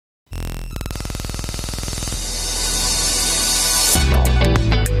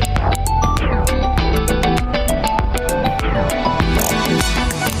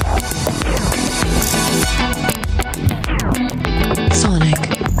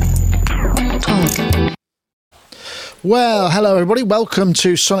Well, hello everybody. Welcome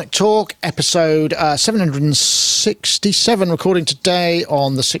to Sonic Talk, episode 767, recording today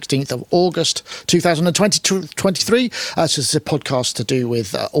on the 16th of August 2023. This is a podcast to do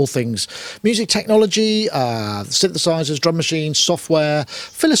with all things music technology, synthesizers, drum machines, software,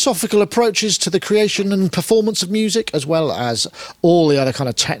 philosophical approaches to the creation and performance of music, as well as all the other kind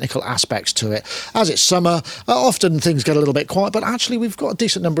of technical aspects to it. As it's summer, often things get a little bit quiet, but actually we've got a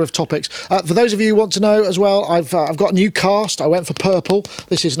decent number of topics. For those of you who want to know as well, I've got a new cast. I went for purple.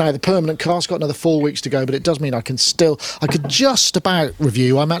 This is now the permanent cast. Got another 4 weeks to go, but it does mean I could just about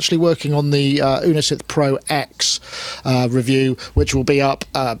review. I'm actually working on the Unisynth Pro X review, which will be up,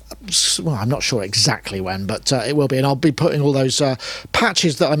 well, I'm not sure exactly when, but it will be, and I'll be putting all those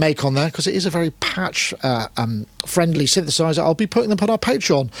patches that I make on there, because it is a very patch friendly synthesizer. I'll be putting them on our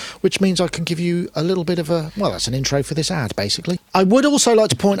Patreon, which means I can give you a little bit of that's an intro for this ad, basically. I would also like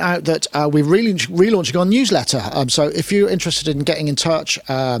to point out that we're really relaunching our newsletter. So if you're interested in getting in touch,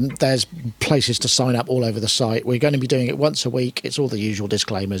 there's places to sign up all over the site. We're going to be doing it once a week. It's all the usual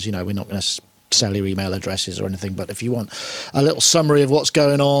disclaimers. You know, we're not going to sell your email addresses or anything, but if you want a little summary of what's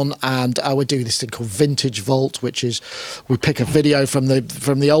going on, and we're doing this thing called Vintage Vault, which is we pick a video from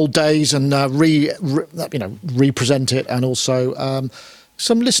the old days and represent it, and also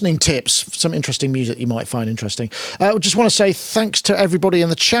some listening tips, some interesting music you might find interesting. I just want to say thanks to everybody in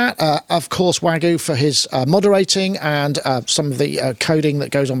the chat. Of course, Wagyu for his moderating and some of the coding that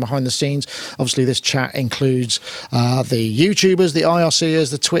goes on behind the scenes. Obviously, this chat includes the YouTubers, the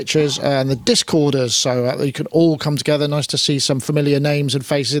IRCers, the Twitchers, and the Discorders. So you can all come together. Nice to see some familiar names and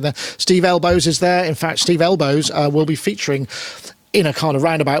faces in there. Steve Elbows is there. In fact, Steve Elbows will be featuring in a kind of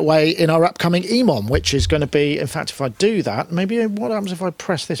roundabout way in our upcoming EMOM, which is going to be, in fact, if I do that, maybe what happens if I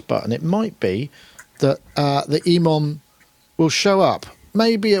press this button? It might be that the EMOM will show up.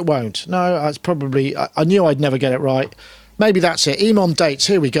 Maybe it won't. No, it's probably, I knew I'd never get it right. Maybe that's it. EMOM dates.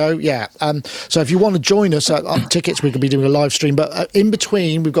 Here we go. Yeah. So if you want to join us on tickets, we could be doing a live stream. But in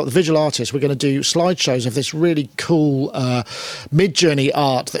between, we've got the visual artist. We're going to do slideshows of this really cool Mid-Journey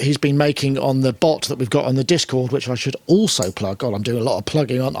art that he's been making on the bot that we've got on the Discord, which I should also plug. God, I'm doing a lot of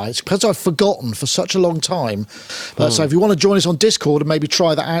plugging, aren't I? It's because I've forgotten for such a long time. So if you want to join us on Discord and maybe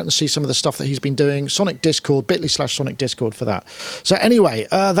try that out and see some of the stuff that he's been doing, Sonic Discord, bit.ly/Sonic Discord for that. So anyway,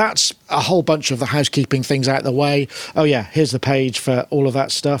 that's a whole bunch of the housekeeping things out of the way. Oh, yeah. Here's the page for all of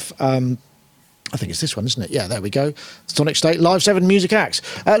that stuff. I think it's this one, isn't it? Yeah, there we go. Sonic State Live 7 Music Acts.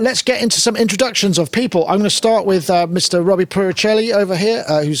 Let's get into some introductions of people. I'm going to start with Mr. Robbie Puricelli over here,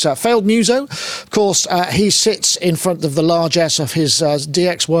 who's failed muso. Of course, he sits in front of the largesse of his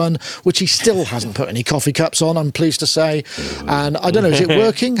DX1, which he still hasn't put any coffee cups on, I'm pleased to say. And I don't know, is it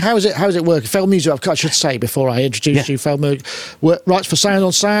working? How is it working? Failed muso, I should say before I introduce you. Failed muso writes for Sound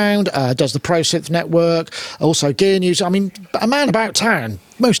on Sound, does the Pro Synth Network, also Gear News. I mean, a man about town.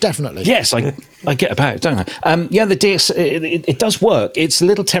 Most definitely. Yes, I get about it, don't I? The DX, it does work. It's a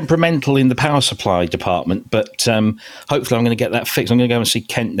little temperamental in the power supply department, but hopefully I'm going to get that fixed. I'm going to go and see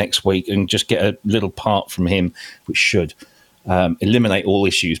Kent next week and just get a little part from him, which should eliminate all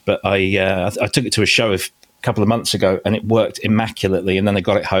issues. But I took it to a show a couple of months ago, and it worked immaculately. And then I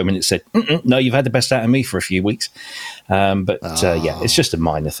got it home, and it said, "No, you've had the best out of me for a few weeks." It's just a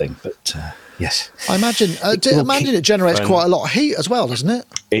minor thing, but. Yes, I imagine. Imagine it generates quite a lot of heat as well, doesn't it?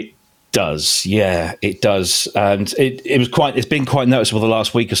 It does, yeah, it does, and it's been quite noticeable the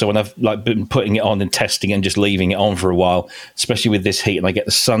last week or so when I've been putting it on and testing it and just leaving it on for a while, especially with this heat, and I get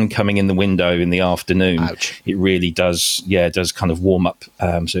the sun coming in the window in the afternoon. Ouch. It really does, it does kind of warm up,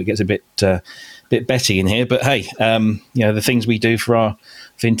 so it gets a bit Betty in here. But hey, the things we do for our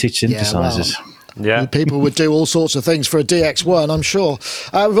vintage synthesizers. Yeah, well. Yeah, people would do all sorts of things for a DX1, I'm sure.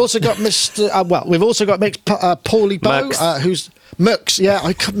 We've also got Paulie Bow, who's Mux. Yeah,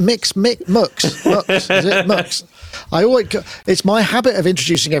 Mux. Is it Mux? It's my habit of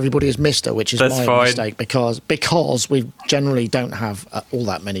introducing everybody as Mister, which is my mistake because we generally don't have all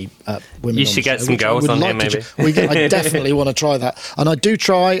that many women. You should get some girls on here, maybe. I definitely want to try that, and I do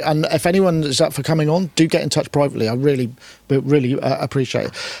try. And if anyone is up for coming on, do get in touch privately. I really appreciate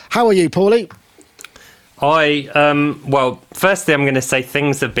it. How are you, Paulie? Firstly, I'm going to say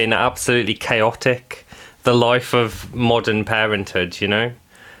things have been absolutely chaotic. The life of modern parenthood,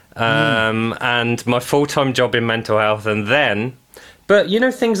 and my full-time job in mental health, but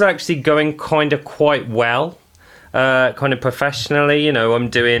things are actually going quite well, kind of professionally. I'm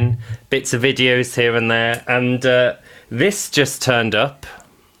doing bits of videos here and there, and this just turned up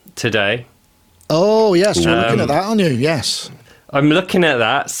today. Oh yes, you're looking at that, aren't you? Yes. I'm looking at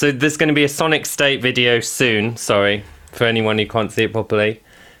that. So there's going to be a Sonic State video soon. Sorry for anyone who can't see it properly.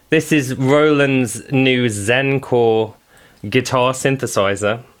 This is Roland's new Zencore guitar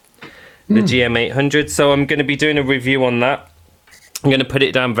synthesizer, the GM800. So I'm going to be doing a review on that. I'm going to put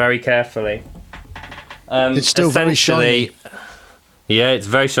it down very carefully. It's still very shiny. Yeah, it's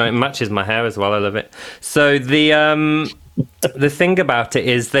very shiny. It matches my hair as well. I love it. So the thing about it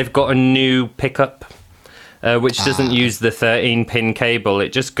is they've got a new pickup, which doesn't use the 13-pin cable.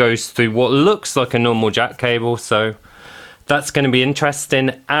 It just goes through what looks like a normal jack cable. So that's going to be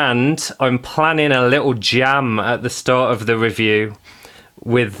interesting. And I'm planning a little jam at the start of the review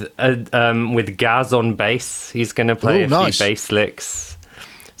with Gaz on bass. He's going to play few bass licks.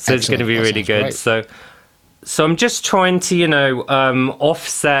 So it's going to be really good. Great. So I'm just trying to,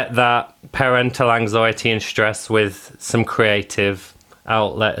 offset that parental anxiety and stress with some creative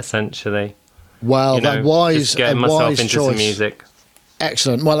outlet, essentially. Well, that wise, getting myself into choice. Some music.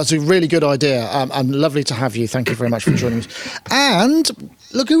 Excellent. Well, that's a really good idea. And lovely to have you. Thank you very much for joining us. And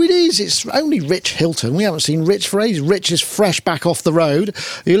look who it is. It's only Rich Hilton. We haven't seen Rich for ages. Rich is fresh back off the road.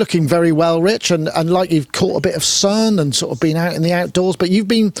 You're looking very well, Rich, and like you've caught a bit of sun and sort of been out in the outdoors. But you've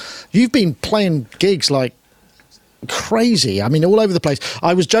been playing gigs like crazy. I mean, all over the place.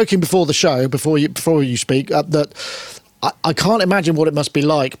 I was joking before the show, before you speak, that I can't imagine what it must be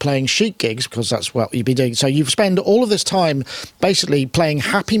like playing chic gigs, because that's what you'd be doing. So you spend all of this time basically playing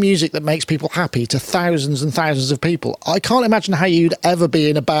happy music that makes people happy to thousands and thousands of people. I can't imagine how you'd ever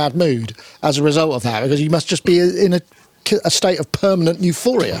be in a bad mood as a result of that, because you must just be in a state of permanent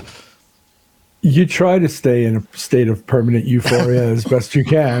euphoria. You try to stay in a state of permanent euphoria as best you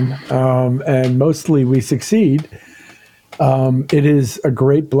can, and mostly we succeed. It is a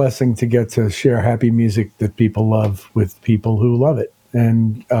great blessing to get to share happy music that people love with people who love it,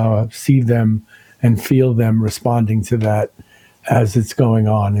 and see them and feel them responding to that as it's going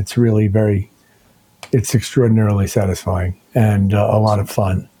on. It's really it's extraordinarily satisfying and a lot of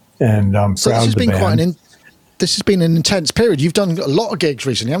fun. And I'm proud of the band. This has been an intense period. You've done a lot of gigs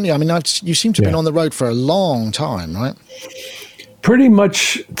recently, haven't you? I mean, you seem to have been on the road for a long time, right? Pretty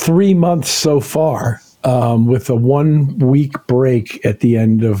much 3 months so far. With a 1 week break at the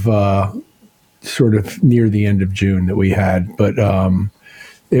end of sort of near the end of June that we had. But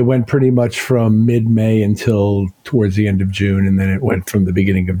it went pretty much from mid-May until towards the end of June. And then it went from the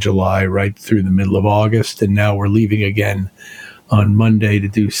beginning of July right through the middle of August. And now we're leaving again on Monday to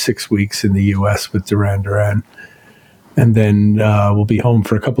do 6 weeks in the U.S. with Duran Duran. And then we'll be home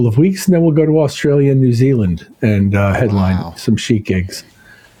for a couple of weeks. And then we'll go to Australia and New Zealand and headline some chic gigs.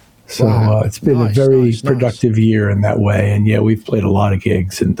 So it's been a very productive year in that way. And we've played a lot of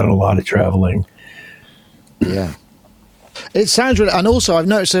gigs and done a lot of traveling. Yeah. It sounds really, and also I've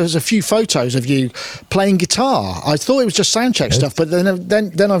noticed there's a few photos of you playing guitar. I thought it was just soundcheck stuff, but then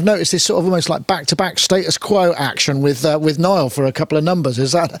I've noticed this sort of almost like back-to-back Status Quo action with Niall for a couple of numbers.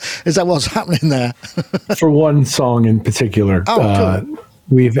 Is that what's happening there? For one song in particular, cool.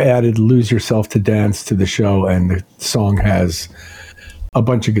 We've added "Lose Yourself to Dance" to the show, and the song has a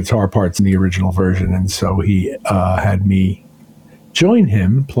bunch of guitar parts in the original version, and so he had me join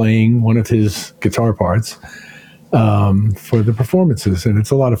him playing one of his guitar parts for the performances, and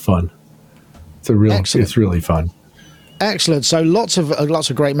it's a lot of fun. It's really fun. Excellent. So lots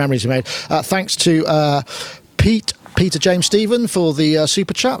of great memories you made. Thanks to Peter James Stephen for the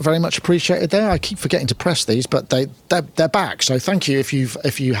super chat. Very much appreciated there. I keep forgetting to press these, but they're back. So thank you if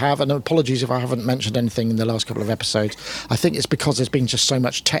you have, and apologies if I haven't mentioned anything in the last couple of episodes. I think it's because there's been just so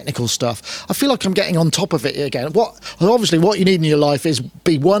much technical stuff. I feel like I'm getting on top of it again. Obviously what you need in your life is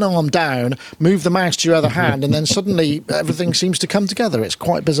be one arm down, move the mouse to your other hand, and then suddenly everything seems to come together. It's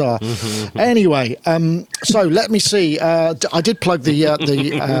quite bizarre. Anyway, so let me see. I did plug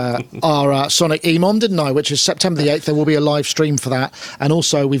our Sonic EMOM, didn't I? Which is September the 8th. There will be a live stream for that, and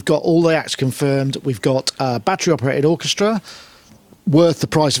also we've got all the acts confirmed. We've got battery operated orchestra, worth the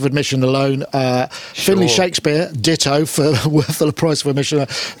price of admission alone. Finley Shakespeare, ditto, for worth the price of admission.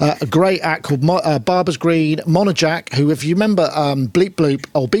 A great act called Barbara's Green, Monojack, who, if you remember Bleep Bloop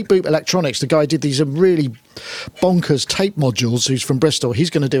or Beep Boop Electronics, the guy did these really bonkers tape modules, who's from Bristol. He's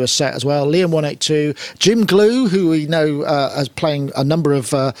going to do a set as well. Liam 182, Jim Glue, who we know as playing a number of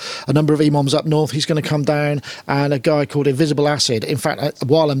EMOMs up north. He's going to come down, and a guy called Invisible Acid. In fact,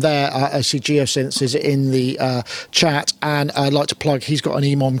 while I'm there, I see Geosynths is in the chat, and I'd like to plug. He's got an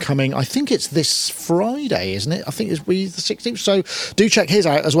EMOM coming. I think it's this Friday, isn't it? I think it's the 16th. So do check his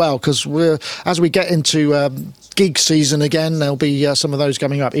out as well, because as we get into gig season again, there'll be some of those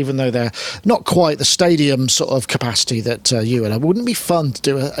coming up, even though they're not quite the stadium sort of capacity that you and I. Wouldn't it be fun to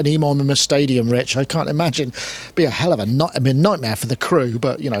do an EMOM in a stadium, Rich? I can't imagine. It'd be a hell of a nightmare for the crew,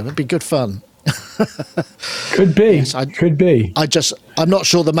 but it'd be good fun. Could be. Yes, Could be. I'm not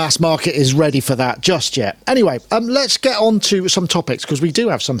sure the mass market is ready for that just yet. Anyway, let's get on to some topics because we do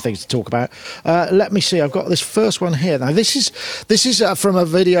have some things to talk about. Let me see. I've got this first one here. Now, this is from a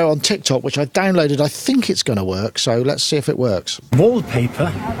video on TikTok which I downloaded. I think it's going to work. So let's see if it works.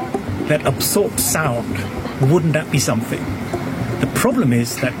 Wallpaper that absorbs sound. Wouldn't that be something? The problem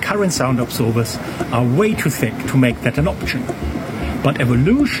is that current sound absorbers are way too thick to make that an option. But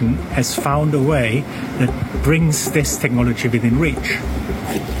evolution has found a way that brings this technology within reach.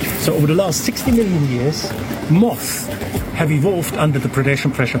 So over the last 60 million years, moths have evolved under the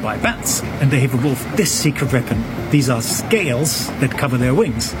predation pressure by bats, and they have evolved this secret weapon. These are scales that cover their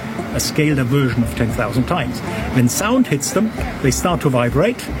wings, a scaled version of 10,000 times. When sound hits them, they start to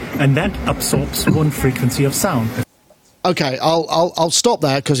vibrate, and that absorbs one frequency of sound. Okay, I'll stop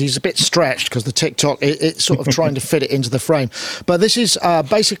there because he's a bit stretched because the TikTok it's sort of trying to fit it into the frame. But this is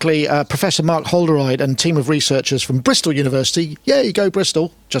basically Professor Mark Holderide and a team of researchers from Bristol University. Yeah, you go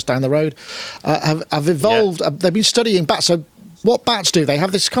Bristol, just down the road. Have evolved. They've been studying bats. So what bats do? They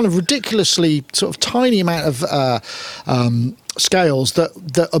have this kind of ridiculously sort of tiny amount of scales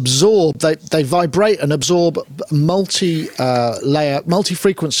that absorb. They vibrate and absorb multi-layer,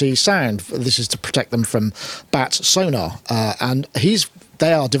 multi-frequency sound. This is to protect them from bat sonar. And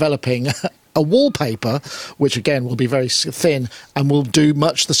they are developing a wallpaper, which again will be very thin and will do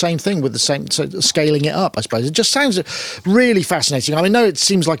much the same thing with the same, so scaling it up, I suppose. It just sounds really fascinating. I know it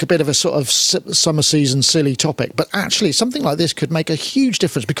seems like a bit of a sort of summer season silly topic, but actually something like this could make a huge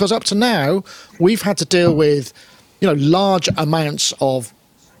difference because up to now we've had to deal with, large amounts of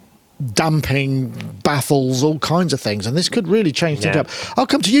damping, baffles, all kinds of things, and this could really change things up. I'll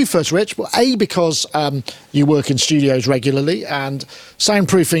come to you first, Rich. Well, because you work in studios regularly, and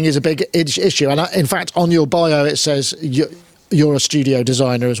soundproofing is a big issue. And in fact, on your bio it says you're a studio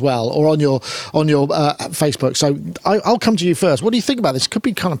designer as well, or on your Facebook. So I'll come to you first. What do you think about this? It could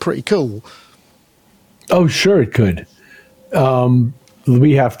be kind of pretty cool. Oh, sure, it could.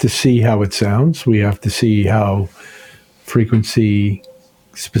 We have to see how it sounds. We have to see how frequency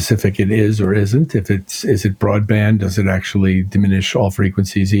specific it is or isn't. Is it broadband? Does it actually diminish all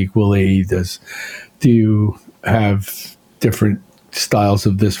frequencies equally? Do you have different styles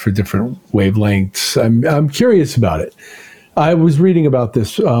of this for different wavelengths? I'm curious about it. I was reading about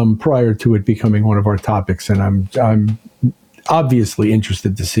this prior to it becoming one of our topics, and I'm obviously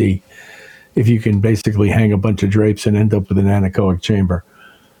interested to see if you can basically hang a bunch of drapes and end up with an anechoic chamber,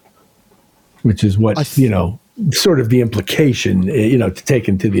 which is what sort of the implication, to take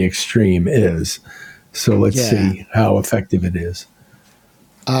into the extreme is. So let's see how effective it is.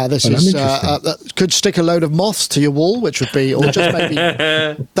 This could stick a load of moths to your wall, which would be, or just maybe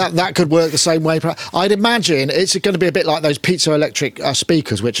that could work the same way. I'd imagine it's going to be a bit like those piezoelectric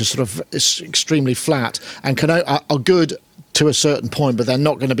speakers, which are sort of extremely flat and are good to a certain point, but they're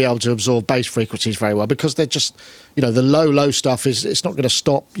not going to be able to absorb bass frequencies very well because they're just, the low stuff it's not going to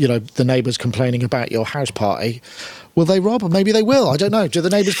stop, the neighbours complaining about your house party. Will they, Rob? Or maybe they will. I don't know. Do the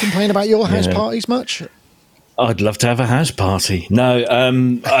neighbours complain about your house parties much? I'd love to have a house party. No,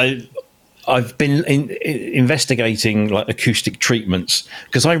 I've been investigating like acoustic treatments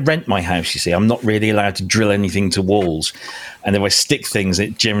because I rent my house. You see, I'm not really allowed to drill anything to walls, and if I stick things,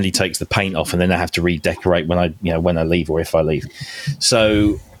 it generally takes the paint off, and then I have to redecorate when I leave or if I leave.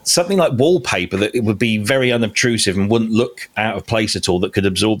 So something like wallpaper that it would be very unobtrusive and wouldn't look out of place at all, that could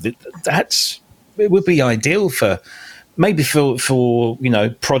absorb it. It would be ideal for. Maybe for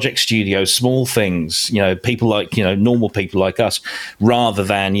project studios, small things, people like, normal people like us, rather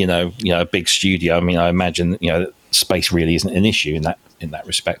than, a big studio. I mean, I imagine, space really isn't an issue in that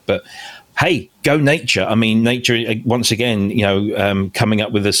respect. But hey, go nature. I mean, nature, once again, coming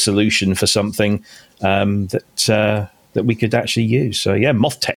up with a solution for something that we could actually use. So yeah,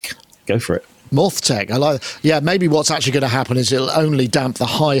 Moth Tech, go for it. Moth Tech, I like. Yeah, maybe what's actually going to happen is it'll only damp the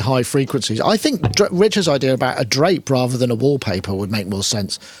high frequencies. I think Richard's idea about a drape rather than a wallpaper would make more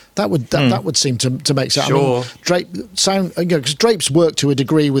sense. That would seem to make sense. Sure. I mean, because drapes work to a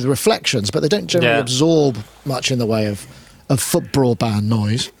degree with reflections, but they don't generally absorb much in the way of foot broadband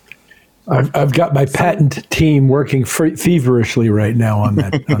noise. I've got my patent team working feverishly right now on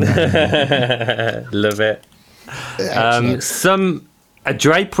that. Love it. A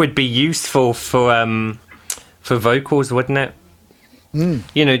drape would be useful for vocals, wouldn't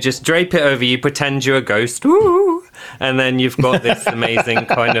it? Just drape it over you, pretend you're a ghost, woo, and then you've got this amazing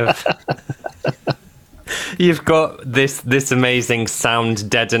kind of. You've got this amazing sound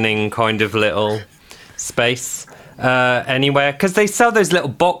deadening kind of little space anywhere, because they sell those little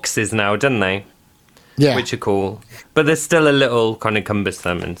boxes now, don't they? which are cool. But they're still a little kind of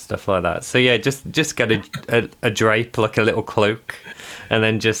cumbersome and stuff like that. So yeah, just get a drape, like a little cloak, and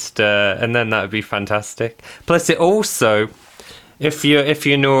then and then that would be fantastic. Plus, it also, if you're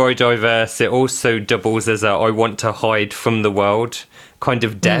neurodiverse, it also doubles as a I want to hide from the world kind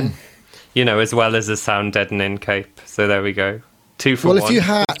of den, as well as a sound deadening cape. So there we go. 2 for 1. Well, if you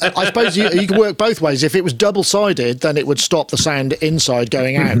had, I suppose you could work both ways. If it was double-sided, then it would stop the sound inside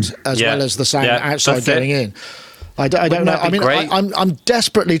going out as well as the sound outside going in. I don't know. I mean, I'm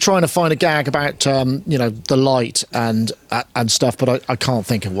desperately trying to find a gag about the light and stuff, but I can't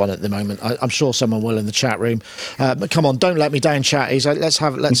think of one at the moment. I'm sure someone will in the chat room. But come on, don't let me down, chatties. Let's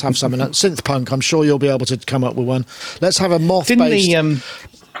have something. Synth punk. I'm sure you'll be able to come up with one. Let's have a Moth based.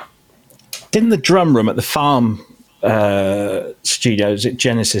 Didn't the drum room at the Farm studios at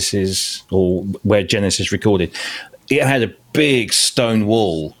Genesis's, or where Genesis recorded, it had a big stone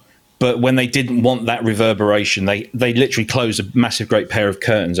wall, but when they didn't want that reverberation, they literally closed a massive great pair of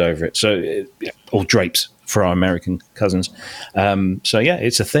curtains over it, or drapes for our American cousins. So yeah,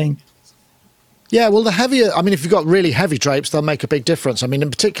 it's a thing. Yeah, well, the heavier, I mean, if you've got really heavy drapes, they'll make a big difference. I mean, and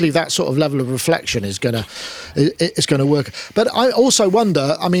particularly that sort of level of reflection is going to work. But I also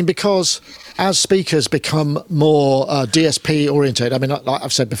wonder, I mean, because as speakers become more DSP oriented, I mean, like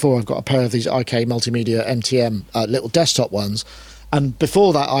I've said before, I've got a pair of these IK Multimedia MTM little desktop ones. And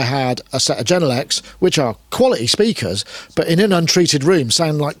before that, I had a set of Genelecs, which are quality speakers, but in an untreated room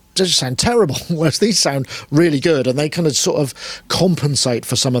just sound terrible. Whereas these sound really good, and they kind of sort of compensate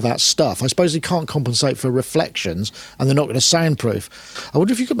for some of that stuff. I suppose you can't compensate for reflections, and they're not going to soundproof. I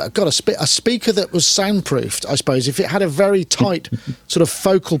wonder if you could have got a speaker that was soundproofed. I suppose if it had a very tight sort of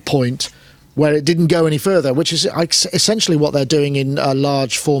focal point where it didn't go any further, which is essentially what they're doing in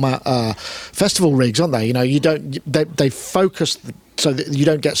large format festival rigs, aren't they? They focus so that you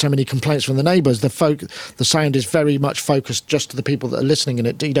don't get so many complaints from the neighbours. The sound is very much focused just to the people that are listening,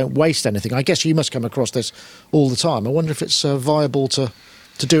 and you don't waste anything. I guess you must come across this all the time. I wonder if it's viable to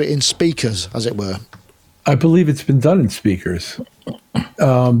do it in speakers, as it were. I believe it's been done in speakers.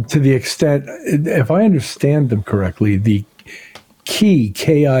 To the extent, if I understand them correctly, the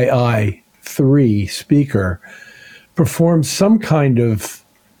KII 3 speaker performs some kind of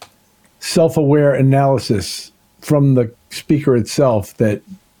self-aware analysis from the speaker itself that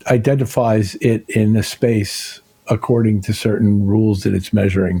identifies it in a space according to certain rules that it's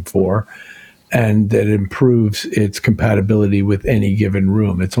measuring for, and that improves its compatibility with any given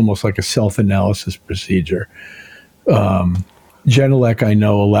room. It's almost like a self-analysis procedure. Genelec, I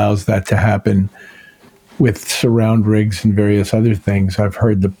know, allows that to happen with surround rigs and various other things. I've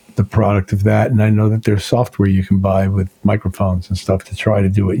heard the product of that, and I know that there's software you can buy with microphones and stuff to try to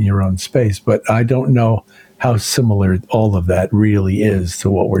do it in your own space, but I don't know how similar all of that really is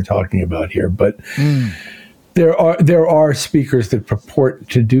to what we're talking about here. But there are speakers that purport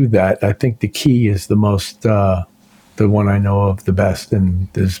to do that. I think the Key is the most the one I know of the best, and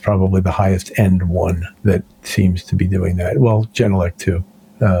there's probably the highest end one that seems to be doing that. Well, Genelec too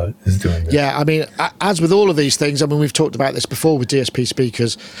is doing that. Yeah, I mean, as with all of these things, I mean, we've talked about this before with DSP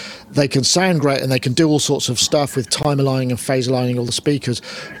speakers. They can sound great and they can do all sorts of stuff with time aligning and phase aligning all the speakers,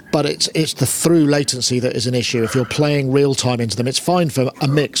 but it's the through latency that is an issue. If you're playing real time into them, it's fine for a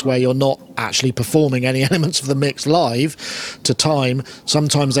mix where you're not actually performing any elements of the mix live to time.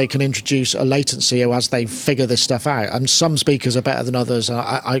 Sometimes they can introduce a latency as they figure this stuff out, and some speakers are better than others.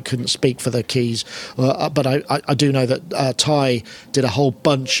 I couldn't speak for the Keys, but I do know that Ty did a whole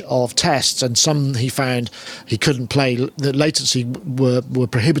bunch of tests, and some he found he couldn't play. The latency were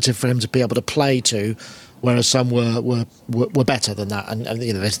prohibitive for him to be able to play to, whereas some were better than that. And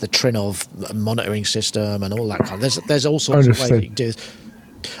there's the Trinov monitoring system and all that kind of. There's all sorts of ways you can do this.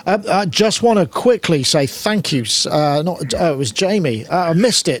 I just want to quickly say thank you. It was Jamie. I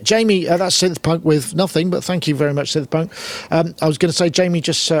missed it. Jamie, that's Synthpunk with nothing, but thank you very much, Synthpunk. I was going to say Jamie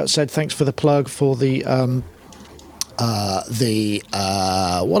just said thanks for the plug for the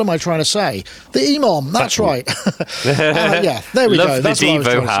what am I trying to say? The EMOM. That's right. Yeah, there we go. Love the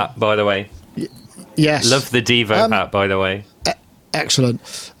Devo hat, by the way. Yes. Love the Devo hat, by the way.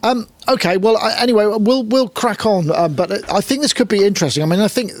 Excellent. Okay, well, anyway, we'll crack on, but I think this could be interesting. I mean, I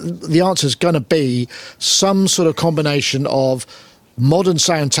think the answer is going to be some sort of combination of modern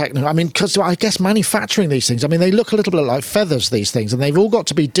sound technology. I mean, because I guess manufacturing these things, I mean, they look a little bit like feathers, these things, and they've all got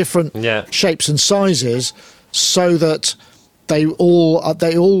to be different shapes and sizes so that they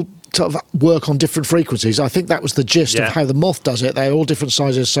all sort of work on different frequencies. I think that was the gist of how the Moth does it. They're all different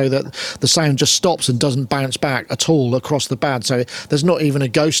sizes so that the sound just stops and doesn't bounce back at all across the band. So there's not even a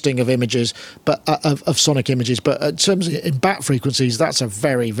ghosting of images, but of sonic images. But in terms of in bat frequencies, that's a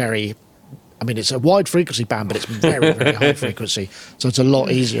very, very I mean, it's a wide frequency band, but it's very, very high frequency. So it's a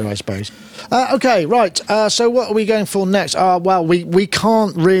lot easier, I suppose. Okay, right. So what are we going for next? Well, we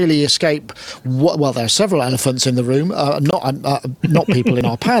can't really escape. Well, there are several elephants in the room. Not people in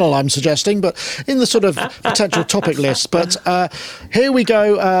our panel, I'm suggesting, but in the sort of potential topic list. But here we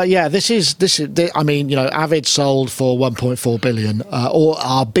go. This is. I mean, Avid sold for 1.4 billion, or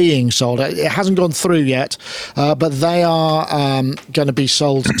are being sold. It hasn't gone through yet, but they are going to be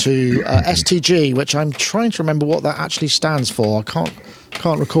sold to STG, which I'm trying to remember what that actually stands for. I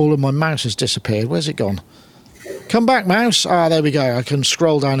can't recall, and my mouse has disappeared. Where's it gone? Come back, mouse. There we go. I can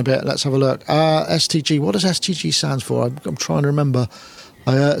scroll down a bit. Let's have a look. STG. What does STG stand for? I'm trying to remember.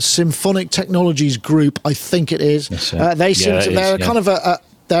 Symphonic Technologies Group, I think it is.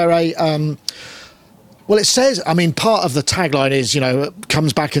 Well, it says, I mean, part of the tagline is,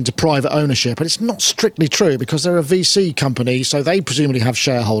 comes back into private ownership, but it's not strictly true because they're a VC company, so they presumably have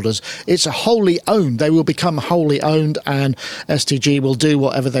shareholders. It's a wholly owned. They will become wholly owned, and STG will do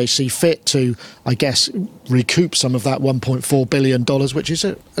whatever they see fit to, I guess, recoup some of that $1.4 billion, which is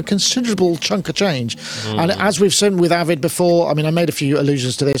a considerable chunk of change. And as we've seen with Avid before, I mean, I made a few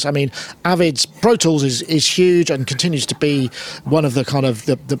allusions to this. I mean, Avid's Pro Tools is huge and continues to be one of the kind of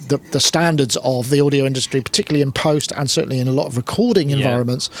the standards of the audio industry, particularly in post and certainly in a lot of recording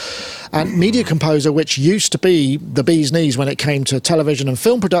environments. And Media Composer, which used to be the bee's knees when it came to television and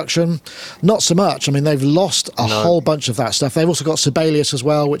film production, not so much. I mean, they've lost a whole bunch of that stuff. They've also got Sibelius as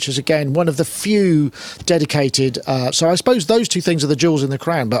well, which is, again, one of the few dedicated. So I suppose those two things are the jewels in the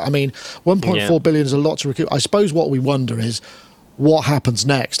crown. But, I mean, 1.4 billion is a lot to recoup. I suppose what we wonder is, what happens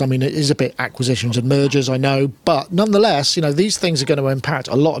next? I mean, it is a bit acquisitions and mergers, I know, but nonetheless, these things are going to impact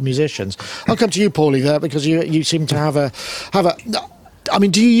a lot of musicians. I'll come to you, Paulie, there, because you seem to have a. I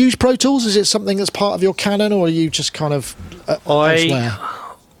mean, do you use Pro Tools? Is it something that's part of your canon, or are you just kind of elsewhere?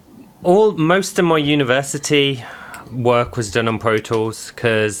 Most of my university work was done on Pro Tools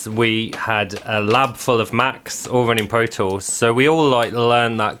because we had a lab full of Macs all running Pro Tools, so we all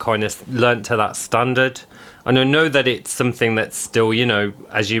learned to that standard. And I know that it's something that's still,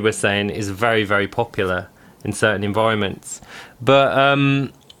 as you were saying, is very, very popular in certain environments. But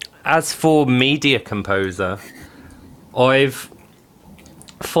as for Media Composer, I've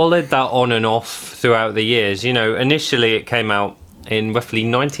followed that on and off throughout the years. Initially it came out in roughly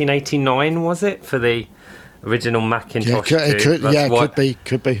 1989, was it, for the original Macintosh?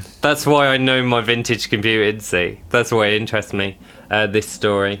 Could be. That's why I know my vintage computing, see. That's why it interests me, this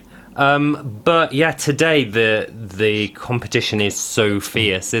story. But yeah, today the competition is so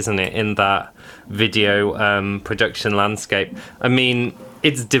fierce, isn't it, in that video production landscape? I mean,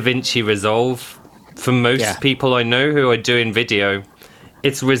 it's DaVinci Resolve for most people I know who are doing video.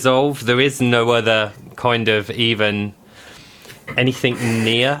 It's Resolve. There is no other kind of even anything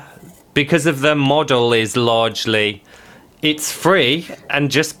near, because of the model is largely, it's free and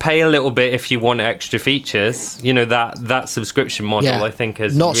just pay a little bit if you want extra features. That subscription model, I think,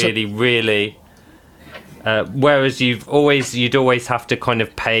 has really. Whereas you'd always have to kind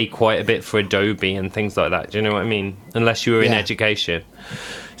of pay quite a bit for Adobe and things like that. Do you know what I mean? Unless you were in education.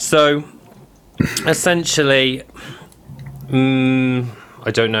 So, essentially,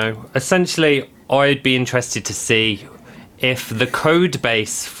 I don't know. Essentially, I'd be interested to see if the code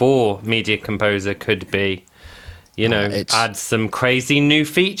base for Media Composer could be, add some crazy new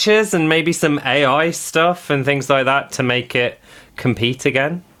features and maybe some AI stuff and things like that to make it compete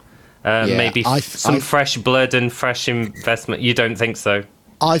again. Maybe some fresh blood and fresh investment. You don't think so?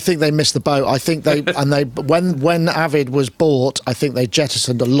 I think they missed the boat. I think when Avid was bought, I think they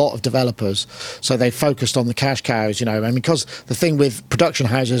jettisoned a lot of developers. So they focused on the cash cows, and because the thing with production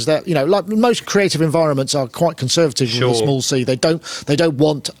houses, that like most creative environments are quite conservative with a small c. They don't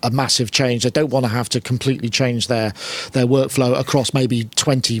want a massive change. They don't want to have to completely change their workflow across maybe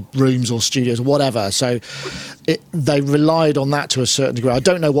 20 rooms or studios or whatever. So they relied on that to a certain degree. I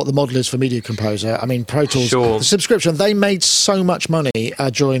don't know what the model is for Media Composer. I mean, Pro Tools, the subscription, they made so much money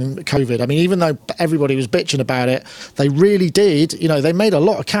during COVID. I mean, even though everybody was bitching about it, they really did. They made a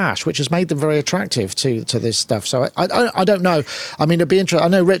lot of cash, which has made them very attractive to this stuff. So I don't know. I mean, it'd be interesting. I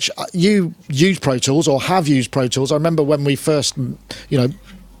know, Rich, you use Pro Tools or have used Pro Tools. I remember when we first,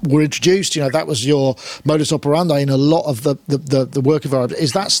 were introduced, that was your modus operandi in a lot of the work environment.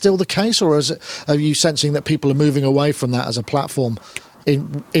 Is that still the case, or are you sensing that people are moving away from that as a platform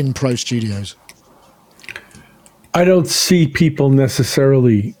in Pro Studios? I don't see people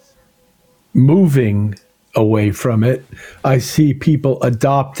necessarily moving away from it. I see people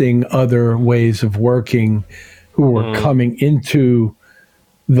adopting other ways of working who are coming into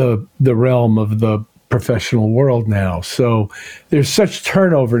the realm of the professional world now. So there's such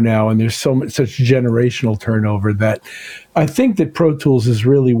turnover now, and there's such generational turnover that I think that Pro Tools is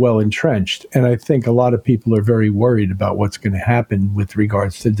really well entrenched. And I think a lot of people are very worried about what's going to happen with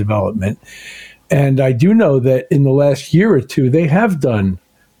regards to development. And I do know that in the last year or two, they have done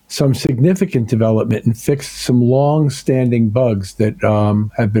some significant development and fixed some long-standing bugs that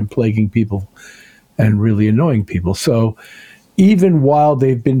have been plaguing people and really annoying people. So even while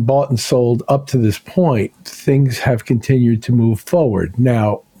they've been bought and sold up to this point, things have continued to move forward.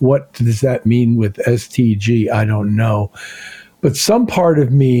 Now, what does that mean with STG? I don't know. But some part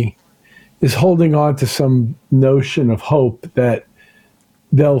of me is holding on to some notion of hope that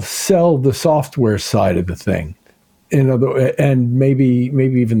they'll sell the software side of the thing. And maybe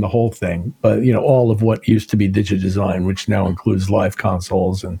even the whole thing, but all of what used to be DigiDesign, which now includes live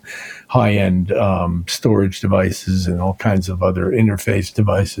consoles and high-end storage devices and all kinds of other interface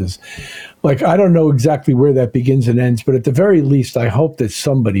devices. Like, I don't know exactly where that begins and ends, but at the very least, I hope that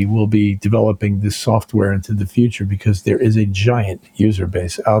somebody will be developing this software into the future, because there is a giant user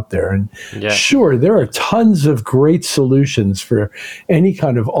base out there. And sure, there are tons of great solutions for any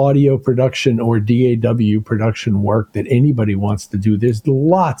kind of audio production or DAW production work that anybody wants to do. There's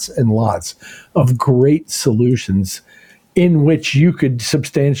lots and lots of great solutions in which you could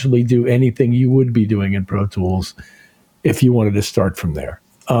substantially do anything you would be doing in Pro Tools if you wanted to start from there.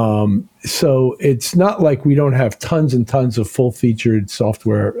 So it's not like we don't have tons and tons of full-featured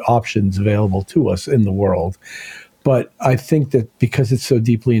software options available to us in the world. But I think that because it's so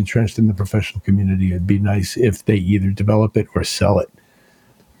deeply entrenched in the professional community, it'd be nice if they either develop it or sell it.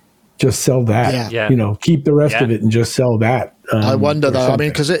 Just sell that, keep the rest of it and just sell that. I wonder though. I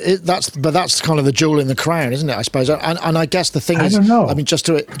mean, because that's kind of the jewel in the crown, isn't it? I suppose. And I guess the thing is, I don't know. I mean, just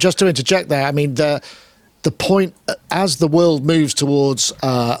to interject there. I mean, the point as the world moves towards,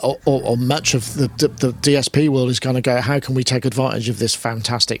 or much of the DSP world is going to go, how can we take advantage of this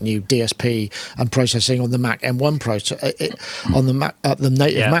fantastic new DSP and processing on the Mac M1 on the Mac, the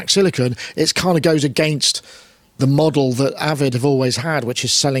native Mac Silicon? It kind of goes against the model that AVID have always had, which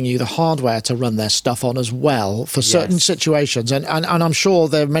is selling you the hardware to run their stuff on as well for certain situations. And I'm sure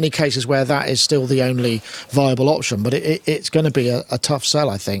there are many cases where that is still the only viable option, but it's going to be a tough sell,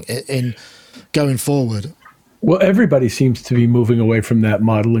 I think, in going forward. Well, everybody seems to be moving away from that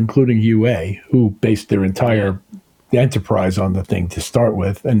model, including UA, who based their entire enterprise on the thing to start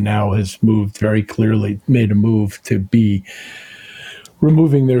with, and now has made a move to be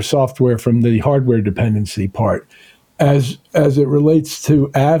removing their software from the hardware dependency part. As it relates to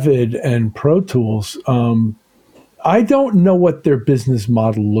AVID and Pro Tools, I don't know what their business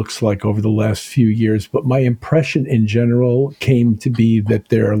model looks like over the last few years, but my impression in general came to be that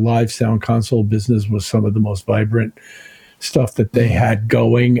their live sound console business was some of the most vibrant stuff that they had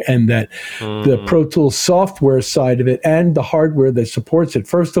going, and that the Pro Tools software side of it and the hardware that supports it,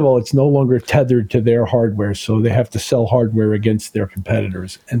 first of all, it's no longer tethered to their hardware, so they have to sell hardware against their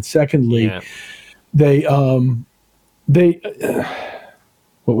competitors. And secondly, they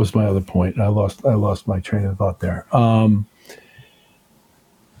what was my other point? I lost my train of thought there.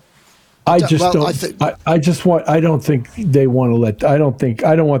 I don't think they want to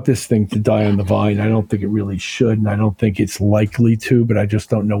I don't want this thing to die on the vine. I don't think it really should, and I don't think it's likely to, but I just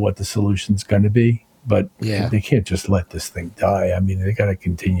don't know what the solution's going to be. But they can't just let this thing die. I mean, they got to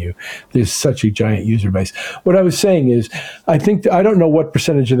continue. There's such a giant user base. What I was saying is, I don't know what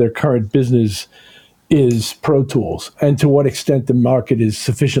percentage of their current business is Pro Tools, and to what extent the market is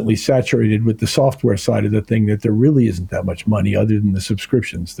sufficiently saturated with the software side of the thing that there really isn't that much money other than the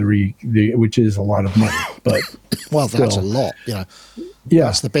subscriptions, which is a lot of money. But well, that's a lot,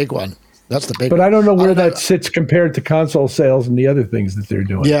 That's the big one. That's the big But one. I don't know where that sits compared to console sales and the other things that they're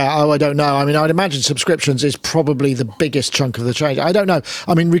doing. I don't know. I mean, I'd imagine subscriptions is probably the biggest chunk of the change. I don't know.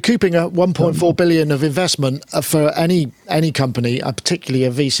 I mean, recouping a 1.4 billion of investment for any company, particularly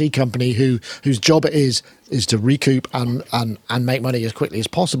a VC company whose job it is to recoup and make money as quickly as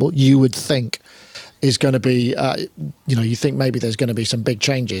possible, you would think is going to be, you think maybe there's going to be some big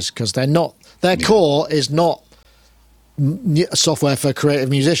changes, because their core is not software for creative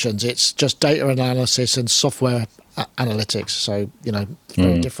musicians. It's just data analysis and software analytics. So, it's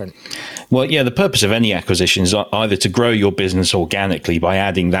very different. Well, the purpose of any acquisition is either to grow your business organically by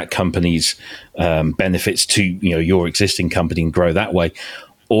adding that company's benefits to, your existing company and grow that way,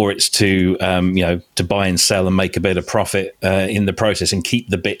 or it's to, to buy and sell and make a bit of profit in the process and keep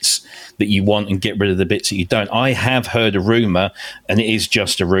the bits that you want and get rid of the bits that you don't. I have heard a rumor, and it is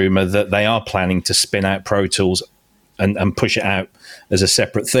just a rumor, that they are planning to spin out Pro Tools and push it out as a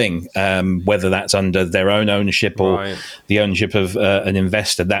separate thing, whether that's under their own ownership or the ownership of an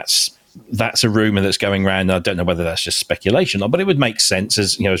investor. That's that's a rumor that's going around. I don't know whether that's just speculation or, but it would make sense,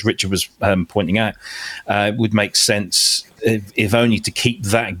 as you know, as Richard was pointing out, it would make sense if only to keep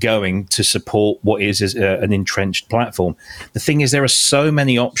that going to support what is an entrenched platform. The thing is, there are so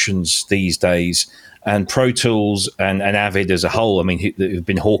many options these days, and Pro Tools and AVID as a whole, I mean, who've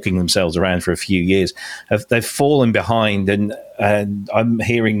been hawking themselves around for a few years, they've fallen behind, and I'm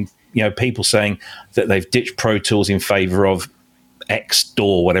hearing, you know, people saying that they've ditched Pro Tools in favor of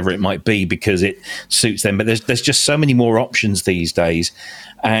X-Door, whatever it might be, because it suits them. But there's just so many more options these days.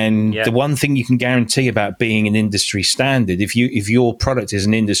 And the one thing you can guarantee about being an industry standard, if your product is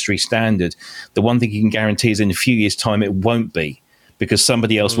an industry standard, the one thing you can guarantee is in a few years' time it won't be, because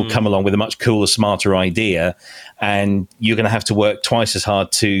somebody else will come along with a much cooler, smarter idea, and you're going to have to work twice as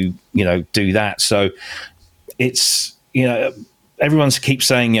hard to, you know, do that. So it's, you know, everyone keeps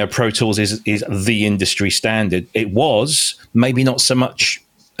saying, you know, Pro Tools is the industry standard. It was, maybe not so much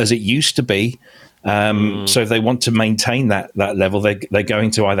as it used to be. So if they want to maintain that level, they're going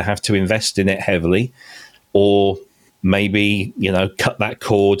to either have to invest in it heavily, or maybe, you know, cut that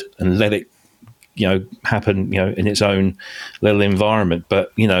cord and let it, you know, happen, you know, in its own little environment.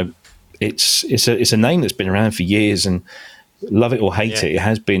 But, you know, it's a name that's been around for years, and love it or hate it, it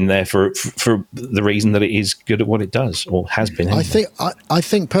has been there for the reason that it is good at what it does, or has been. Anyway. I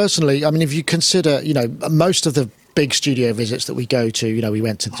think personally, I mean, if you consider, you know, most of the big studio visits that we go to, you know, we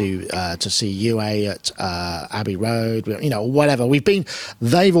went to see UA at Abbey Road, you know, whatever.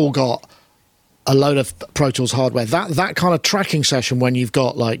 They've all got a load of Pro Tools hardware. That kind of tracking session, when you've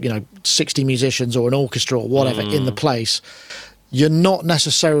got, like, you know, 60 musicians or an orchestra or whatever in the place, you're not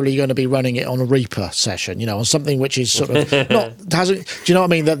necessarily going to be running it on a Reaper session, you know, on something which is sort of hasn't. Do you know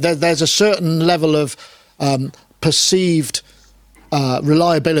what I mean? There's a certain level of perceived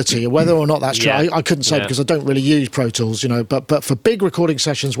reliability, whether or not that's true. I couldn't say, because I don't really use Pro Tools, you know. But for big recording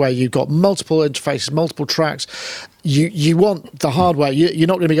sessions where you've got multiple interfaces, multiple tracks, you want the hardware. You're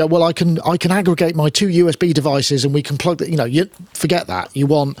not going to go, well, I can aggregate my 2 USB devices and we can plug that. You know, you forget that. You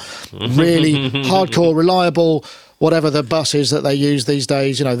want really hardcore, reliable, whatever the bus is that they use these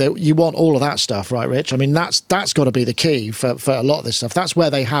days, you know, you want all of that stuff, right, Rich? I mean, that's got to be the key for a lot of this stuff. That's where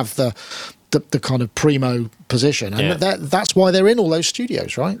they have the kind of primo position, and that's why they're in all those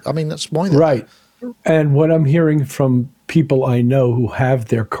studios, right? I mean, that's why they're right. And what I'm hearing from people I know who have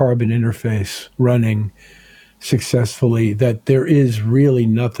their Carbon interface running successfully, that there is really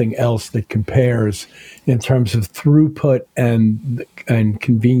nothing else that compares in terms of throughput and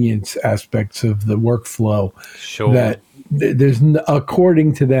convenience aspects of the workflow. Sure. That there's,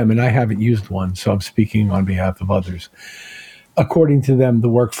 according to them, and I haven't used one, so I'm speaking on behalf of others. According to them, the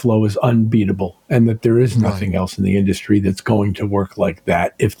workflow is unbeatable, and that there is nothing else in the industry that's going to work like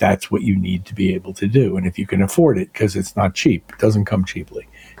that if that's what you need to be able to do, and if you can afford it, because it's not cheap. It doesn't come cheaply.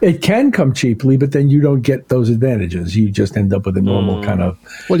 It can come cheaply, but then you don't get those advantages. You just end up with a normal kind of...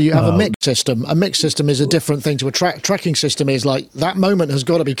 Well, you have a mix system. A mix system is a different thing to a tracking system. Is like, that moment has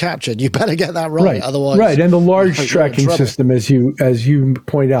got to be captured. You better get that right. Otherwise... Right, and the large tracking system, as you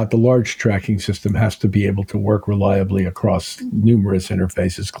point out, the large tracking system has to be able to work reliably across numerous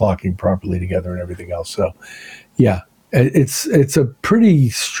interfaces, clocking properly together and everything else. So, yeah, it's a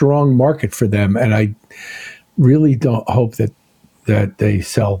pretty strong market for them, and I really don't hope that they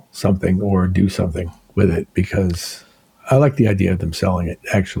sell something or do something with it, because I like the idea of them selling it,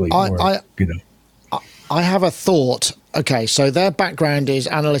 actually. I have a thought. Okay, so their background is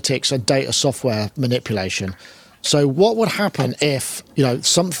analytics and data software manipulation. So what would happen if, you know,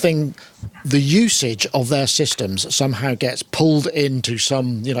 the usage of their systems somehow gets pulled into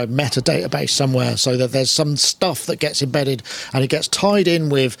some, you know, metadatabase somewhere, so that there's some stuff that gets embedded and it gets tied in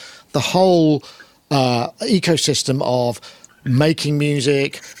with the whole ecosystem of making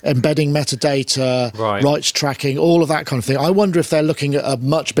music, embedding metadata, rights tracking, all of that kind of thing. I wonder if they're looking at a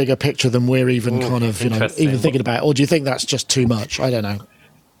much bigger picture than we're even kind of, you know, even thinking about. Or do you think that's just too much? I don't know.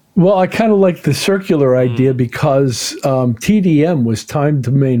 Well, I kind of like the circular idea, because TDM was time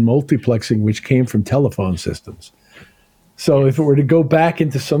domain multiplexing, which came from telephone systems. So if it were to go back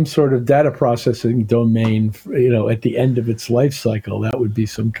into some sort of data processing domain, you know, at the end of its life cycle, that would be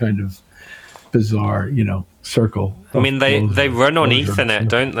some kind of bizarre, you know, circle. I mean, they run on Ethernet,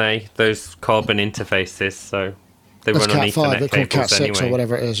 don't they? Those Carbon interfaces, so they run on Ethernet they're called cables Cat 6 anyway. or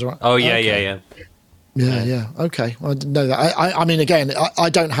whatever it is, right? Oh yeah, okay. Yeah. Okay, I didn't know that. I mean, again, I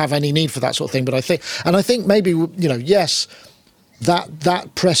don't have any need for that sort of thing, but I think maybe, you know, yes,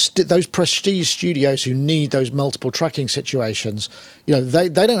 those prestige studios who need those multiple tracking situations, you know, they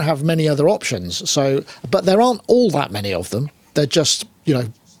don't have many other options. So, but there aren't all that many of them. They're just, you know,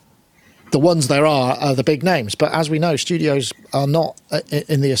 the ones there are the big names. But as we know, studios are not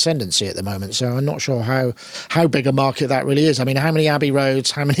in the ascendancy at the moment. So I'm not sure how big a market that really is. I mean, how many Abbey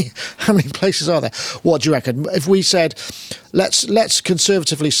Roads, how many places are there? What do you reckon? If we said, let's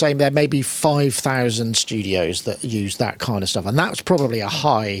conservatively say there may be 5,000 studios that use that kind of stuff, and that's probably a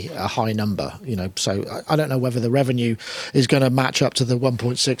high number, you know. So I don't know whether the revenue is going to match up to the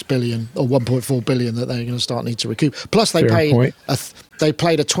 1.6 billion or 1.4 billion that they're going to start need to recoup. Plus, they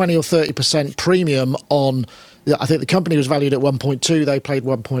paid a 20 or 30% premium on. I think the company was valued at 1.2. They paid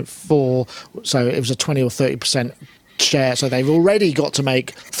 1.4, so it was a 20 or 30% share. So they've already got to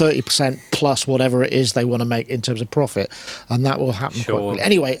make 30% plus whatever it is they want to make in terms of profit, and that will happen quite quickly.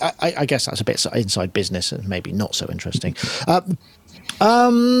 Anyway, I guess that's a bit inside business and maybe not so interesting.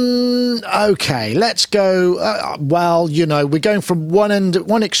 Okay, let's go. Well, you know, we're going from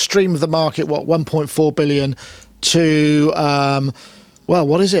one extreme of the market, 1.4 billion, to well,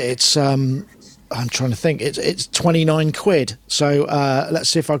 what is it? It's I'm trying to think. It's 29 quid. So let's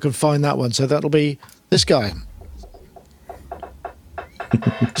see if I can find that one. So that'll be this guy.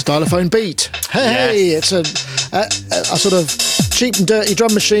 Stylophone Beat. Hey, yes. It's a sort of cheap and dirty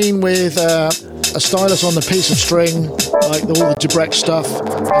drum machine with a stylus on the piece of string, like all the Debrec stuff.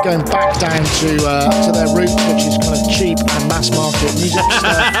 They're going back down to their roots, which is kind of cheap and mass market music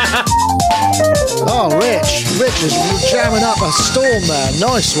stuff. Oh, Rich is jamming up a storm there.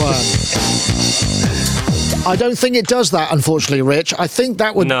 Nice one. I don't think it does that, unfortunately, Rich. I think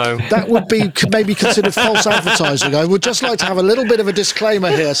that would be maybe considered false advertising. I would just like to have a little bit of a disclaimer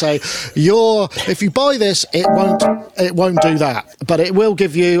here. Say, if you buy this, it won't do that, but it will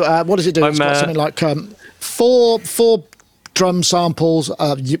give you. What does it do? It's got something like four drum samples,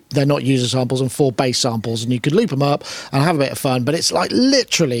 they're not user samples, and 4 bass samples, and you could loop them up and have a bit of fun. But it's like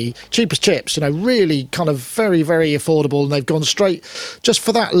literally cheap as chips, you know, really kind of very, very affordable, and they've gone straight just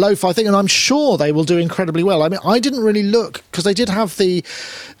for that lo-fi thing, and I'm sure they will do incredibly well. I mean, I didn't really look, because they did have the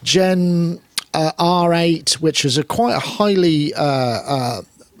Gen R8, which is quite a highly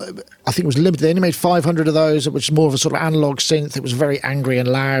I think it was limited. They only made 500 of those, which is more of a sort of analog synth. It was very angry and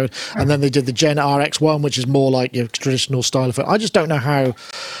loud. And then they did the Gen RX1, which is more like your traditional stylophone. I just don't know how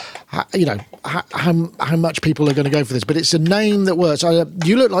much people are going to go for this, but it's a name that works.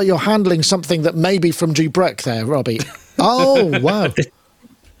 You look like you're handling something that may be from Debrec there, Robbie. Oh, wow.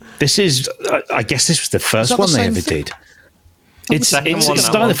 This is, I guess this was the first one they ever did. It's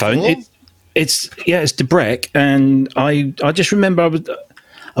Stylophone. It's Debrec, and I just remember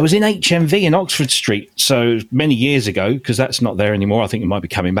I was in HMV in Oxford Street, so many years ago, because that's not there anymore. I think it might be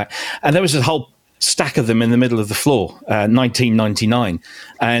coming back. And there was a whole stack of them in the middle of the floor, 1999.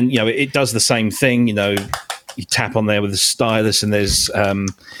 And, you know, it does the same thing. You know, you tap on there with a stylus, and there's a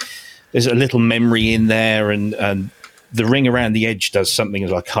little memory in there, and the ring around the edge does something,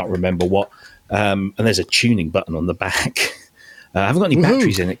 as I can't remember what. And there's a tuning button on the back. I haven't got any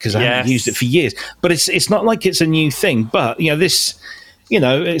batteries in it because I haven't used it for years. But it's not like it's a new thing. But, you know, this... You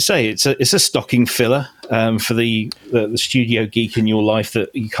know, it's a stocking filler for the studio geek in your life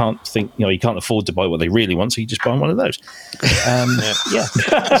that you can't afford to buy what they really want, so you just buy one of those. That's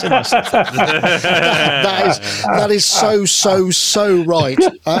a nice that is so right.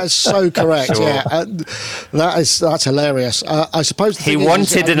 That's so correct. Sure. Yeah, that's hilarious. I suppose he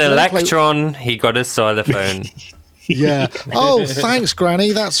wanted an Electron. He got a Stylophone. Yeah. Oh, thanks,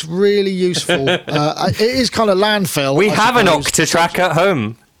 Granny. That's really useful. It is kind of landfill. We have an Octatrack at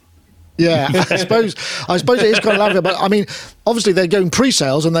home. Yeah, I suppose it is kind of landfill. But I mean, obviously they're going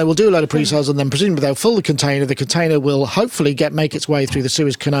pre-sales, and they will do a load of pre-sales, and then presumably they'll fill the container. The container will hopefully make its way through the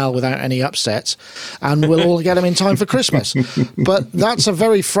Suez Canal without any upsets, and we'll all get them in time for Christmas. But that's it's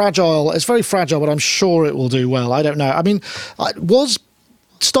very fragile, but I'm sure it will do well. I don't know. I mean, was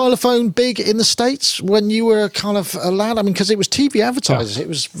Stylophone big in the States when you were kind of a lad? I mean, because it was TV advertisers. It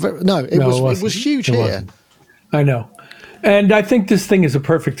was it was huge here. Wasn't. I know, and I think this thing is a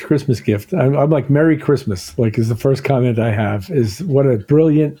perfect Christmas gift. I'm like, Merry Christmas. Like, is the first comment I have is what a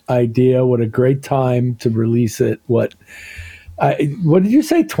brilliant idea. What a great time to release it. What did you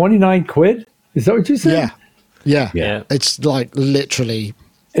say? 29 quid? Is that what you said? Yeah. It's like literally.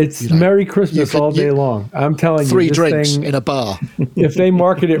 It's Merry Christmas all day long. I'm telling you, 3 drinks in a bar. If they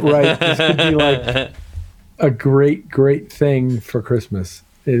market it right, this could be like a great thing for Christmas.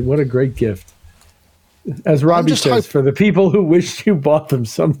 What a great gift. As Robbie says, for the people who wish you bought them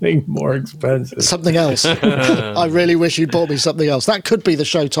something more expensive. Something else. I really wish you'd bought me something else. That could be the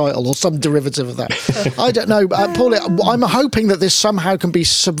show title or some derivative of that. I don't know. Paul, I'm hoping that this somehow can be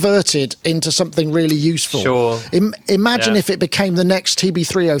subverted into something really useful. Sure. Imagine if it became the next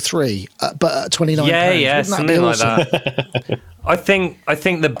TB303, but at £29. Yeah, something like that. I think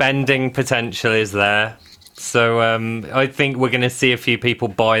the bending potential is there. So I think we're going to see a few people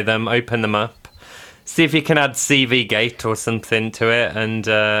buy them, open them up, see if you can add CV gate or something to it, and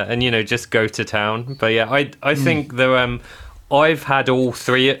just go to town. But yeah, I think I've had all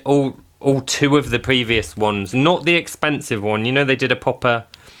two of the previous ones, not the expensive one. They did a proper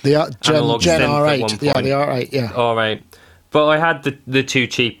Gen R8, the R8, yeah. R8. But I had the two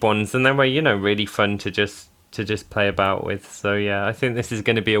cheap ones, and they were really fun to just play about with. So yeah, I think this is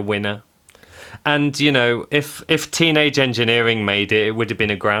going to be a winner. And if Teenage Engineering made it, it would have been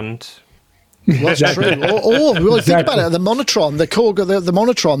 $1,000. Well, that's true. Or think about it. The Monotron, the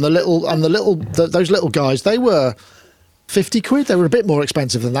Monotron, those little guys, they were £50. They were a bit more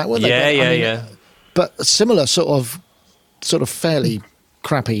expensive than that, weren't they? Yeah. But a similar sort of fairly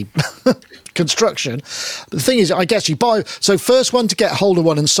crappy construction. But the thing is, I guess you buy. So first one to get hold of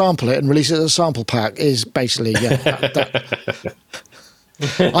one and sample it and release it as a sample pack is basically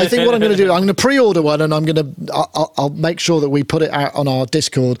I think what I'm going to do, I'm going to pre-order one, and I'll make sure that we put it out on our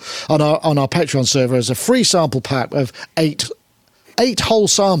Discord, on our Patreon server as a free sample pack of eight whole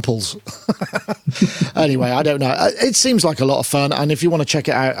samples. Anyway, I don't know. It seems like a lot of fun, and if you want to check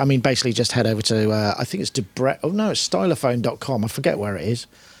it out, I mean, basically just head over to I think it's it's stylophone.com. I forget where it is.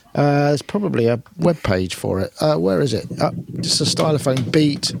 There's probably a web page for it. Where is it? Just a Stylophone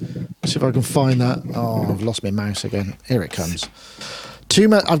beat. Let's see if I can find that. Oh, I've lost my mouse again. Here it comes.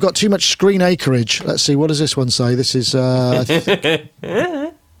 I've got too much screen acreage. Let's see. What does this one say? This is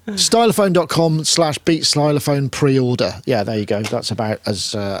stylophone.com/beat stylophone pre-order. Yeah, there you go. That's about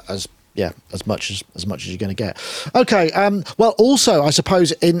as much as you're going to get. Okay. Well, also, I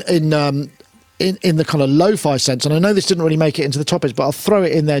suppose in the kind of lo-fi sense, and I know this didn't really make it into the topics, but I'll throw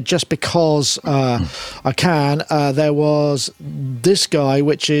it in there just because I can. There was this guy,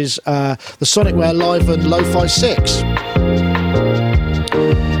 which is the Sonicware Live and Lo-Fi 6.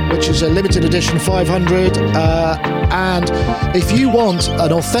 Which is a limited edition 500, and if you want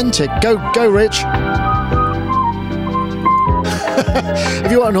an authentic, go Rich.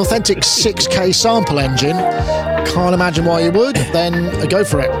 If you want an authentic 6K sample engine, can't imagine why you would, then go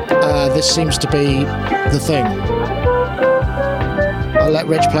for it. This seems to be the thing. I'll let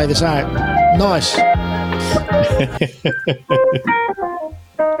Rich play this out. Nice.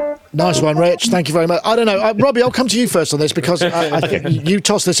 Nice one, Rich. Thank you very much. I don't know, Robbie. I'll come to you first on this because I think you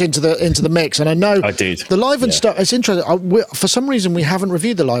tossed this into the mix, and I know I did. The live and stuff. It's interesting. For some reason, we haven't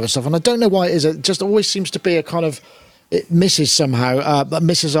reviewed the live and stuff, and I don't know why it is. It just always seems to be a kind of it misses somehow,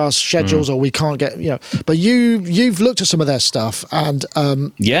 misses our schedules, or we can't get But you've looked at some of their stuff, and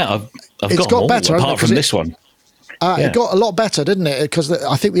I've it's got better apart from this one. It got a lot better, didn't it? Because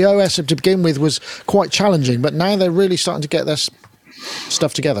I think the OS to begin with was quite challenging, but now they're really starting to get their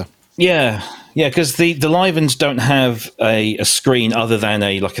stuff together. Yeah, because the Livens don't have a screen other than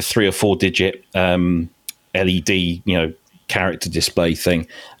a 3 or 4 digit LED, character display thing.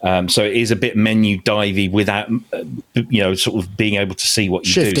 So it is a bit menu divey without, sort of being able to see what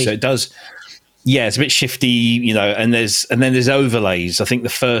you Shifty. do. So it does. Yeah, it's a bit shifty, and then there's overlays. I think the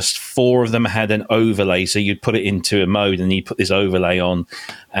first 4 of them had an overlay, so you'd put it into a mode and you put this overlay on,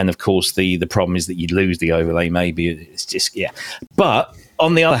 and of course the problem is that you'd lose the overlay. Maybe it's just But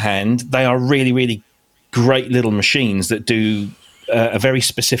on the other hand, they are really, really great little machines that do a very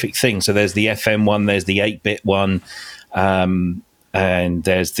specific thing. So there's the FM one, there's the 8-bit one, and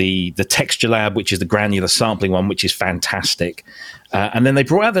there's the Texture Lab, which is the granular sampling one, which is fantastic. And then they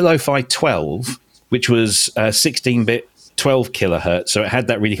brought out the Lo-Fi 12, which was 16-bit 12 kilohertz. So it had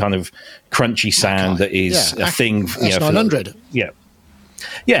that really kind of crunchy sound that is a thing. S900.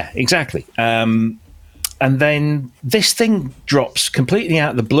 Yeah, exactly. And then this thing drops completely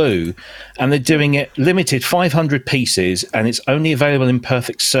out of the blue, and they're doing it limited 500 pieces, and it's only available in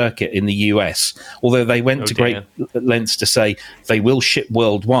perfect circuit in the US, although they went to great lengths to say they will ship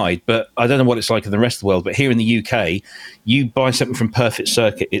worldwide. But I don't know what it's like in the rest of the world, but here in the UK, you buy something from perfect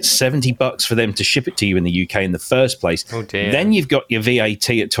circuit, it's $70 for them to ship it to you in the UK in the first place. Then you've got your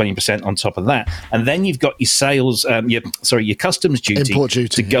VAT at 20% on top of that, and then you've got your sales, your customs duty, import duty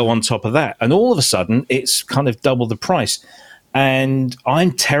to go on top of that, and all of a sudden it's kind of double the price. And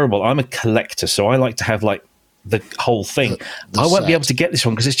I'm terrible. I'm a collector, so I like to have the whole thing. I won't be able to get this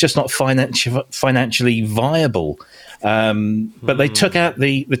one because it's just not financially viable. But they took out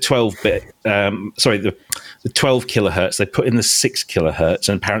the 12-bit, the 12 kilohertz. They put in the 6 kilohertz,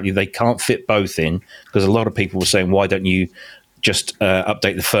 and apparently they can't fit both in because a lot of people were saying, why don't you just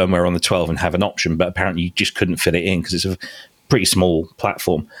update the firmware on the 12 and have an option? But apparently you just couldn't fit it in because it's a pretty small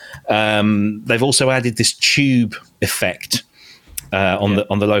platform. They've also added this tube effect on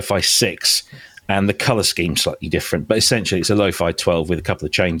the Lo-Fi 6. and the color scheme slightly different. But essentially, it's a Lo-Fi 12 with a couple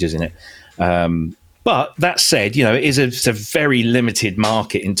of changes in it. But that said, it's a very limited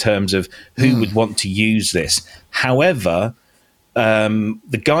market in terms of who would want to use this. However,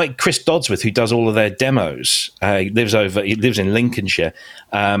 the guy Chris Dodsworth, who does all of their demos, he lives in Lincolnshire.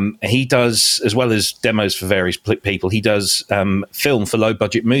 He does, as well as demos for various people, he does film for low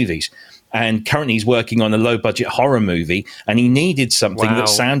budget movies. And currently he's working on a low budget horror movie, and he needed something that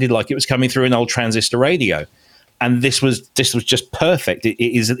sounded like it was coming through an old transistor radio. And this was just perfect.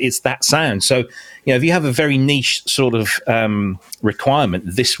 It's that sound. So, if you have a very niche sort of requirement,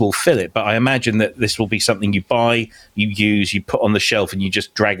 this will fill it. But I imagine that this will be something you buy, you use, you put on the shelf, and you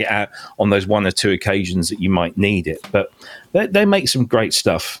just drag it out on those one or two occasions that you might need it. But they make some great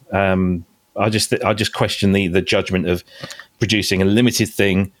stuff. I just question the judgment of producing a limited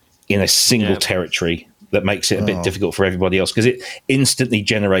thing in a single territory that makes it a bit difficult for everybody else, because it instantly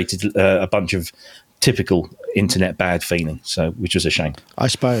generated a bunch of typical internet bad feeling, which was a shame. I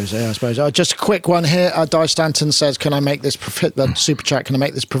suppose. Just a quick one here. Di Stanton says, "Can I make this the super chat? Can I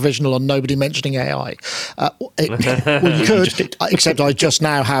make this provisional on nobody mentioning AI?" Well, you could, except I just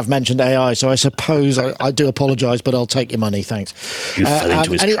now have mentioned AI, so I suppose I do apologise, but I'll take your money, thanks. You fell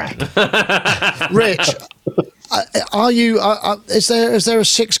into his trap, Rich. Are you? Is there a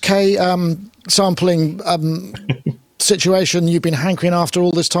 6K sampling situation you've been hankering after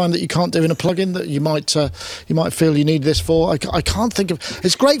all this time that you can't do in a plugin that you might feel you need this for? I can't think of.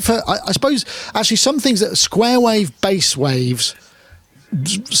 It's great for I suppose actually some things that square wave bass waves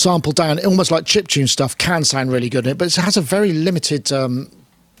sample down, almost like chiptune stuff, can sound really good in it, but it has a very limited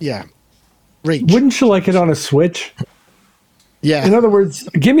reach. Wouldn't you like it on a switch? Yeah. In other words,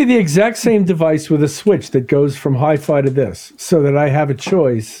 give me the exact same device with a switch that goes from hi-fi to this, so that I have a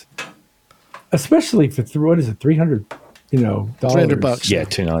choice. Especially for what is it, $300, $300. Yeah,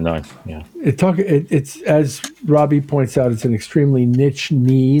 $299. Yeah. It's as Robbie points out, it's an extremely niche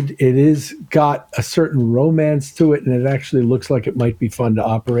need. It is got a certain romance to it, and it actually looks like it might be fun to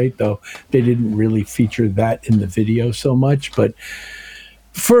operate. Though they didn't really feature that in the video so much. But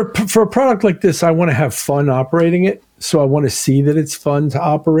for a product like this, I want to have fun operating it. So I want to see that it's fun to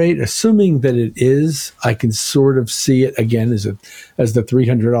operate. Assuming that it is, I can sort of see it again as the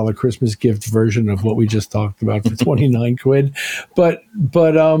 $300 Christmas gift version of what we just talked about for 29 quid. But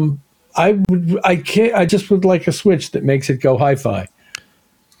I just would like a switch that makes it go hi-fi.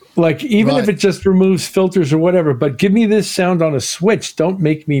 Like, even if it just removes filters or whatever, but give me this sound on a switch. Don't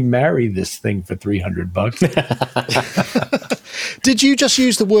make me marry this thing for $300. Did you just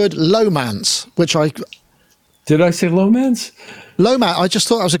use the word lomance, which Did I say lomance? Lomance, I just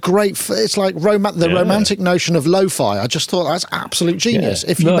thought that was a great. It's like the romantic notion of lo-fi. I just thought that's absolute genius.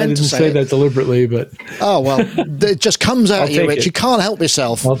 Yeah. If you meant I didn't to say that deliberately, but it just comes out of you, Rich. You can't help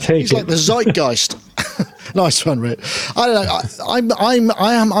yourself. I'll take He's like the zeitgeist. Nice one, Rich. I don't know.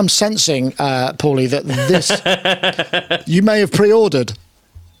 I'm sensing, Paulie, that this you may have pre-ordered.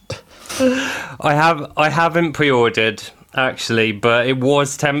 I haven't pre-ordered actually, but it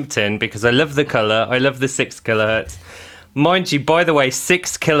was tempting because I love the color. I love the 6 kilohertz. Mind you, by the way,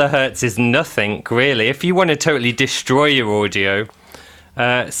 6 kilohertz is nothing really. If you want to totally destroy your audio,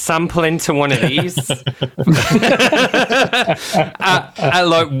 sample into one of these at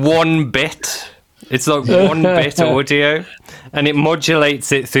like 1 bit. It's like 1 bit audio, and it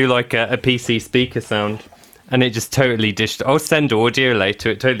modulates it through like a PC speaker sound. And it just totally I'll send audio later.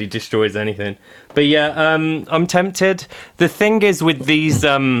 It totally destroys anything. But yeah, I'm tempted. The thing is with these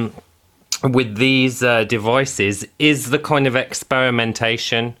devices is the kind of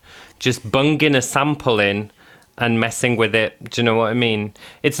experimentation, just bunging a sample in and messing with it. Do you know what I mean?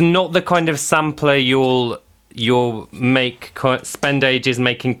 It's not the kind of sampler you'll spend ages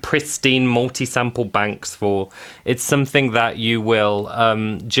making pristine multi-sample banks for. It's something that you will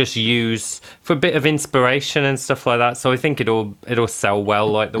just use for a bit of inspiration and stuff like that. So I think it'll sell well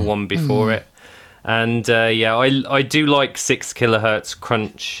like the one before it. And I do like 6 kilohertz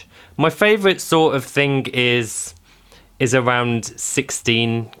crunch. My favorite sort of thing is around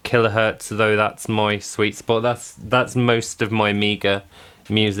 16 kilohertz, though. That's my sweet spot. That's most of my Amiga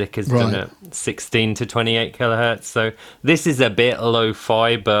music is done at 16 to 28 kilohertz. So this is a bit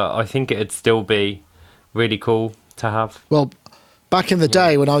lo-fi, but I think it'd still be really cool to have. Well, back in the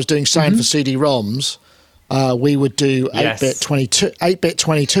day when I was doing sound for CD-ROMs, we would do 8-bit 22. 8-bit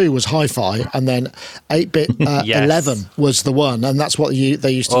 22 was hi-fi, and then 8-bit 11 was the one, and that's what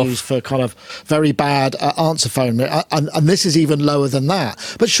they used to use for kind of very bad answer phone. And this is even lower than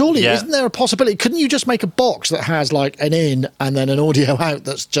that. But surely, isn't there a possibility? Couldn't you just make a box that has like an in and then an audio out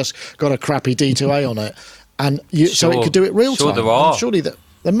that's just got a crappy D2A on it, and so it could do it real time? There are. Surely that.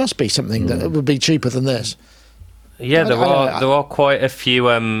 There must be something that would be cheaper than this. Yeah, there are quite a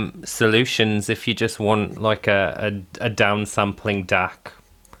few solutions if you just want like a downsampling DAC.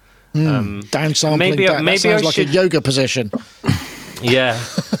 Downsampling maybe DAC. That sounds like a yoga position. Yeah,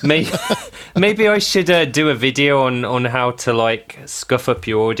 maybe I should do a video on how to like scuff up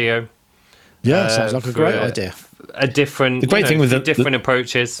your audio. Yeah, sounds like a great idea. The great thing with different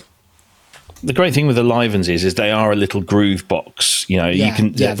approaches. The great thing with the Livens is they are a little groove box. You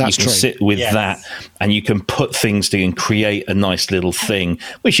can sit with that, and you can put things to and create a nice little thing,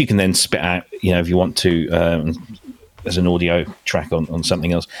 which you can then spit out. If you want to, as an audio track on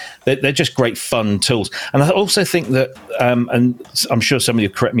something else. They're just great fun tools. And I also think that, and I'm sure somebody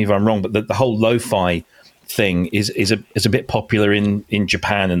will correct me if I'm wrong, but the whole lo-fi thing is a bit popular in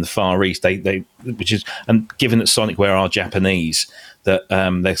Japan and the Far East. And given that Sonicware are Japanese, that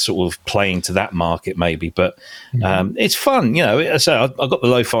they're sort of playing to that market maybe, but it's fun. So I got the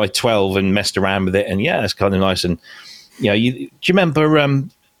Lo-Fi 12 and messed around with it, and it's kind of nice. And do you remember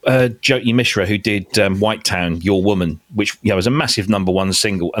Jyoti Mishra, who did White Town, Your Woman, which was a massive #1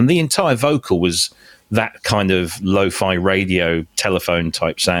 single, and the entire vocal was that kind of lo-fi radio telephone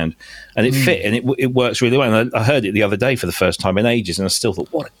type sound, and it fit, and it works really well. And I heard it the other day for the first time in ages, and I still thought,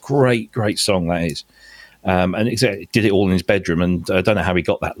 what a great song that is. And it did it all in his bedroom, and I don't know how he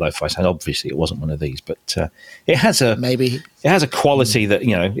got that lo-fi sound. Obviously, it wasn't one of these, but it has a quality that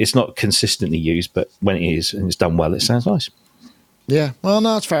it's not consistently used, but when it is and it's done well, it sounds nice. Yeah, well,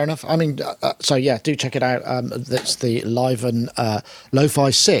 no, that's fair enough. I mean, do check it out. That's the Liven Lo-Fi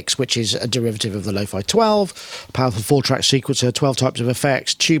 6, which is a derivative of the Lo-Fi 12, powerful 4-track sequencer, 12 types of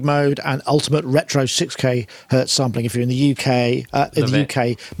effects, tube mode, and ultimate retro 6K hertz sampling. If you're in the UK,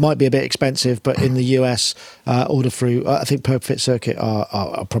 UK might be a bit expensive, but in the US, order through, I think Perfect Circuit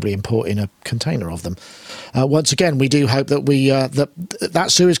are probably importing a container of them. Once again, we do hope that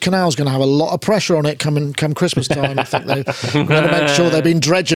that Suez Canal is going to have a lot of pressure on it come Christmas time. I think they're going to make sure they've been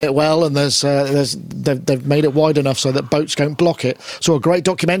dredging it well, and they've made it wide enough so that boats don't block it. Saw a great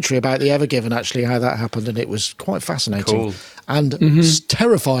documentary about the Ever Given, actually, how that happened, and it was quite fascinating. Cool. And it's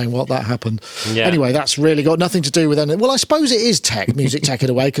terrifying what that happened. Yeah. Anyway, that's really got nothing to do with anything. Well, I suppose it is music tech in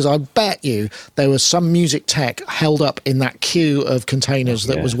a way, because I bet you there was some music tech held up in that queue of containers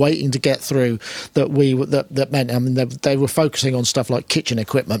that was waiting to get through. That meant they were focusing on stuff like kitchen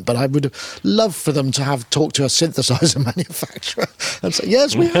equipment, but I would love for them to have talked to a synthesizer manufacturer and say,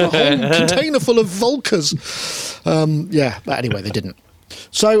 yes, we have a whole container full of Volkers. But anyway, they didn't.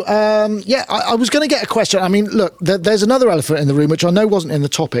 So, I was going to get a question. I mean, look, there's another elephant in the room, which I know wasn't in the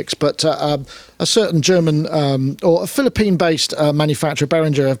topics, but a certain German or a Philippine-based manufacturer,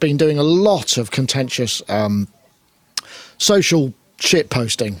 Behringer, have been doing a lot of contentious social shit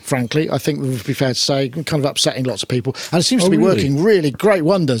posting, frankly. I think it would be fair to say, kind of upsetting lots of people, and it seems to be working really great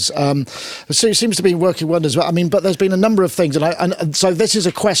wonders. It seems to be working wonders. But there's been a number of things, and so this is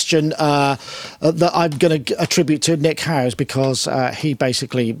a question that I'm going to attribute to Nick Howes, because he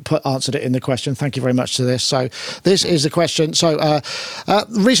basically answered it in the question. Thank you very much to this. So this is a question. So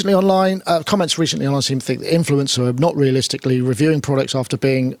recently online, comments recently online seem to think the influencers are not realistically reviewing products after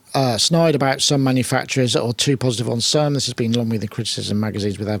being snide about some manufacturers or too positive on some. This has been long with the criticism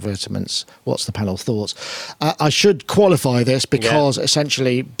magazines with advertisements. What's the panel's thoughts? I should qualify this, because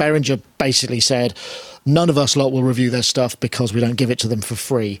essentially Behringer basically said none of us lot will review their stuff because we don't give it to them for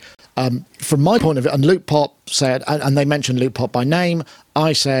free. From my point of view, and Luke Pop said, and they mentioned Luke Pop by name,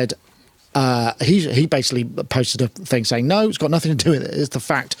 I said, he basically posted a thing saying, no, it's got nothing to do with it. It's the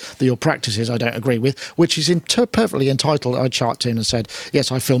fact that your practices I don't agree with, which is perfectly entitled. I charted in and said, yes,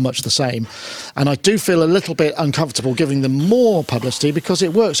 I feel much the same. And I do feel a little bit uncomfortable giving them more publicity, because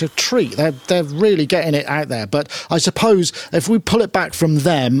it works a treat. They're really getting it out there. But I suppose if we pull it back from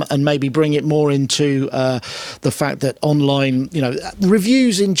them and maybe bring it more into the fact that online,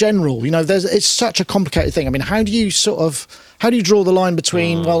 reviews in general, it's such a complicated thing. I mean, how do you draw the line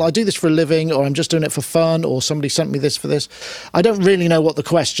between, well, I do this for a living, or I'm just doing it for fun, or somebody sent me this for this? I don't really know what the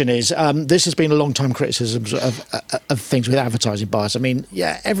question is. This has been a long-time criticism of things with advertising bias. I mean,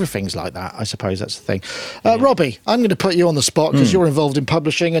 everything's like that. I suppose that's the thing. Robbie, I'm going to put you on the spot, because you're involved in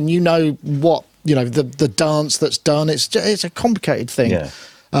publishing, and what, the dance that's done. It's a complicated thing,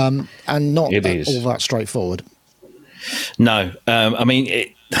 and not all that straightforward. No, I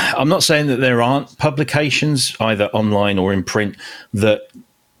mean, I'm not saying that there aren't publications, either online or in print, that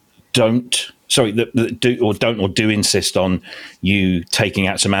do insist on you taking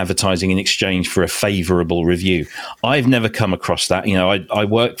out some advertising in exchange for a favourable review. I've never come across that. I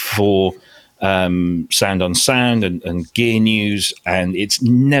work for Sound on Sound and Gear News, and it's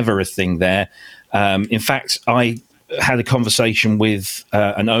never a thing there. In fact, I had a conversation with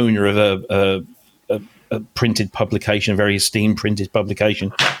an owner of a printed publication, a very esteemed printed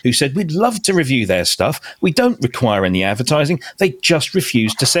publication, who said, we'd love to review their stuff. We don't require any advertising. They just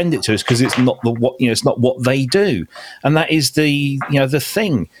refuse to send it to us because it's not it's not what they do. And that is the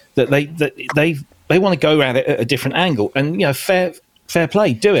thing that they want to go at it at a different angle. And, fair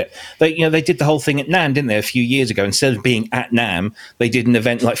play, do it. They did the whole thing at NAMM, didn't they, a few years ago? Instead of being at NAMM, they did an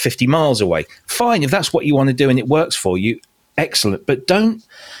event like 50 miles away. Fine, if that's what you want to do and it works for you, excellent. But don't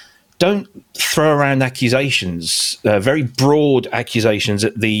throw around accusations, very broad accusations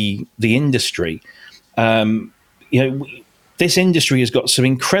at the industry. This industry has got some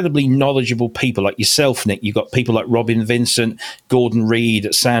incredibly knowledgeable people like yourself, Nick. You've got people like Robin Vincent, Gordon Reed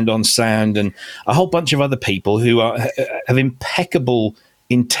at Sound on Sound, and a whole bunch of other people who have impeccable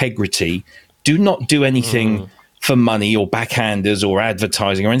integrity, do not do anything for money or backhanders or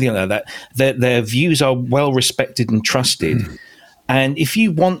advertising or anything like that. Their views are well respected and trusted. And if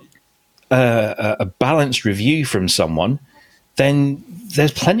you want a balanced review from someone, then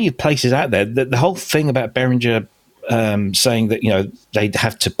there's plenty of places out there. The whole thing about Behringer saying that they'd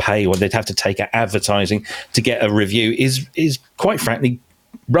have to pay or they'd have to take out advertising to get a review is quite frankly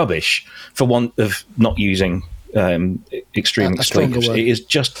rubbish, for want of not using extreme expletives. It is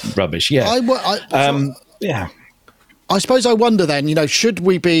just rubbish. Yeah. Yeah. I suppose I wonder then, should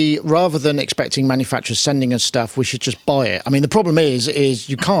we be, rather than expecting manufacturers sending us stuff, we should just buy it? I mean, the problem is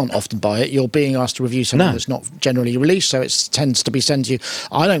you can't often buy it. You're being asked to review something that's not generally released, so it tends to be sent to you.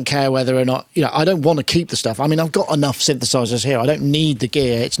 I don't care whether or not, I don't want to keep the stuff. I mean, I've got enough synthesizers here. I don't need the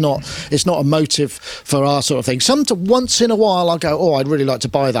gear. It's not a motive for our sort of thing. Once in a while, I'll go, oh, I'd really like to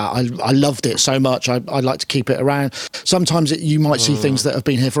buy that. I loved it so much. I'd like to keep it around. Sometimes you might see things that have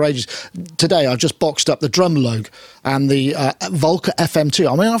been here for ages. Today, I've just boxed up the Drumlogue and the Volca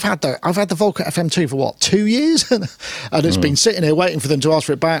FM2. I mean, I've had the Volca FM2 for 2 years, and it's been sitting here waiting for them to ask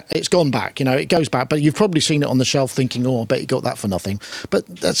for it back. It's gone back, it goes back. But you've probably seen it on the shelf, thinking, "Oh, I bet you got that for nothing." But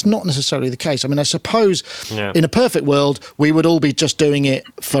that's not necessarily the case. I mean, I suppose in a perfect world, we would all be just doing it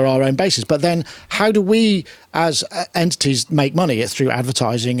for our own basis. But then, how do we, as entities, make money? It's through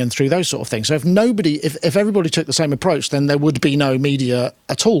advertising and through those sort of things. So if everybody took the same approach, then there would be no media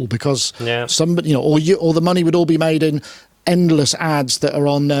at all, because somebody, or the money would all be made in endless ads that are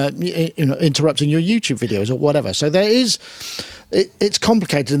on interrupting your YouTube videos or whatever. So it's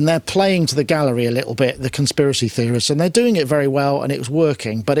complicated, and they're playing to the gallery a little bit, the conspiracy theorists, and they're doing it very well, and it's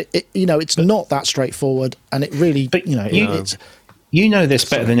working, but it's not that straightforward, and it really you know this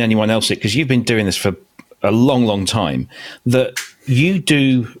better than anyone else, because you've been doing this for a long time, that you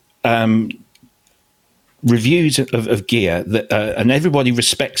do reviews of gear that and everybody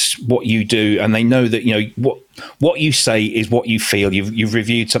respects what you do, and they know that what you say is what you feel. You've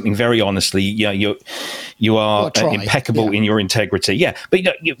reviewed something very honestly. You are impeccable in your integrity.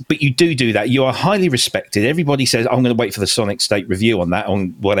 But you do that. You are highly respected. Everybody says, I'm going to wait for the Sonic State review on that, on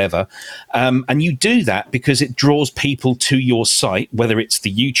whatever, and you do that because it draws people to your site, whether it's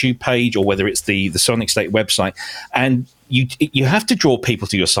the YouTube page or whether it's the Sonic State website, and you have to draw people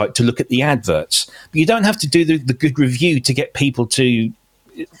to your site to look at the adverts. But you don't have to do the good review to get people to.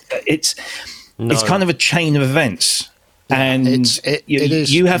 It's kind of a chain of events, and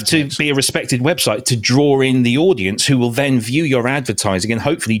you have to be a respected website to draw in the audience who will then view your advertising and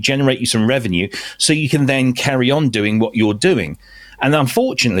hopefully generate you some revenue, so you can then carry on doing what you're doing. And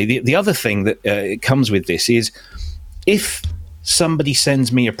unfortunately, the other thing that comes with this is, if somebody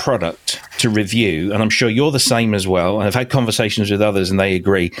sends me a product to review, and I'm sure you're the same as well, and I've had conversations with others and they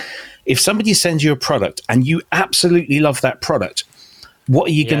agree, if somebody sends you a product and you absolutely love that product, what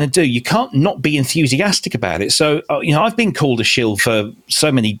are you going to do? You can't not be enthusiastic about it. So, I've been called a shill for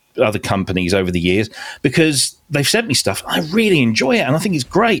so many other companies over the years because they've sent me stuff. I really enjoy it and I think it's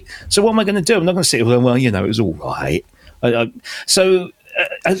great. So what am I going to do? I'm not going to sit there, well, it was all right. Sure.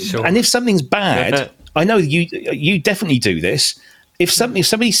 And if something's bad, I know you definitely do this. If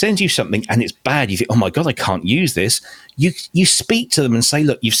somebody sends you something and it's bad, you think, oh my God, I can't use this. You speak to them and say,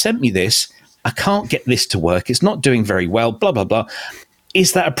 look, you've sent me this. I can't get this to work. It's not doing very well, blah, blah, blah.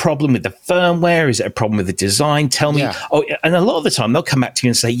 Is that a problem with the firmware? Is it a problem with the design? Tell me. Yeah. Oh, and a lot of the time they'll come back to you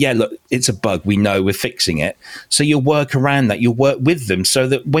and say, yeah, look, it's a bug. We know, we're fixing it. So you'll work around that. You'll work with them so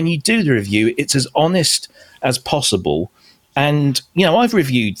that when you do the review, it's as honest as possible. And, I've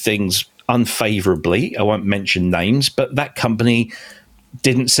reviewed things unfavorably. I won't mention names, but that company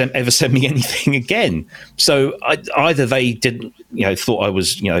ever send me anything again. So either they didn't, thought I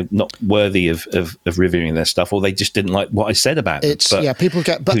was, not worthy of reviewing their stuff, or they just didn't like what I said about it. People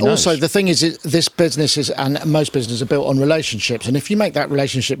get, but also the thing is, this business is, and most businesses are built on relationships. And if you make that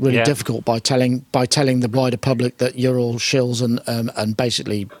relationship really difficult by telling the wider public that you're all shills and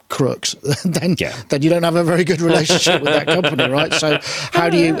basically crooks, then you don't have a very good relationship with that company, right? So how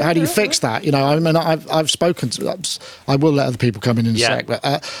do you fix that? I've spoken to, I will let other people come in a sec, but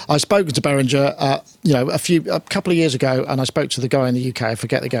I've spoken to Behringer, a couple of years ago, and I spoke to the guy in the UK. I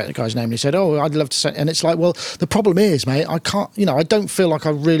forget the guy's name. And he said, "Oh, I'd love to send." And it's like, well, the problem is, mate, I can't. I don't feel like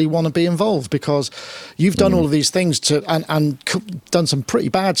I really want to be involved because you've done all of these things and done some pretty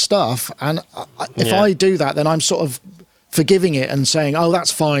bad stuff. And if I do that, then I'm sort of forgiving it and saying, "Oh,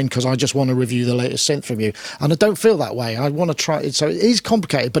 that's fine," because I just want to review the latest synth from you. And I don't feel that way. I want to try it. So it is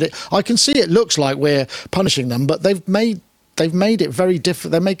complicated, but I can see it looks like we're punishing them, but they've made it very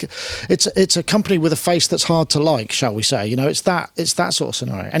different. It's a company with a face that's hard to like, shall we say? It's that sort of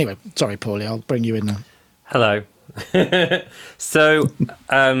scenario. Anyway, sorry, Paulie, I'll bring you in now. Hello. So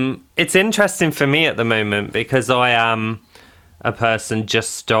it's interesting for me at the moment because I am a person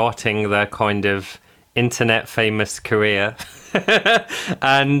just starting their kind of internet famous career,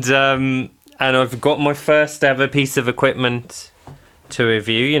 and I've got my first ever piece of equipment to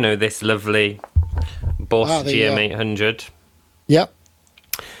review. This lovely Boss GM800. Yep.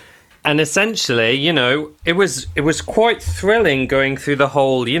 And essentially, it was quite thrilling going through the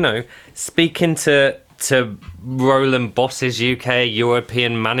whole, speaking to Roland Boss's UK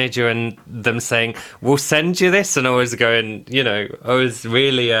European manager and them saying, "We'll send you this," and I was going, I was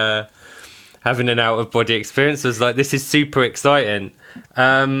really having an out of body experience. I was like, this is super exciting.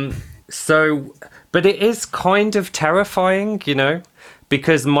 But it is kind of terrifying,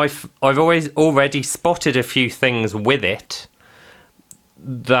 because I've already spotted a few things with it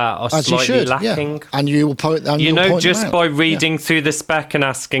that are as slightly lacking. Yeah. And you will point just by reading through the spec and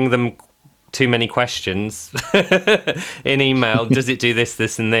asking them too many questions in email, does it do this,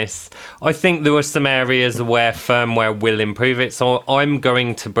 this and this? I think there are some areas where firmware will improve it, so I'm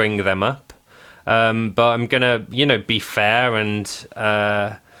going to bring them up. But I'm going to, be fair and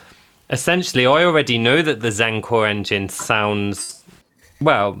essentially I already know that the Zencore engine sounds,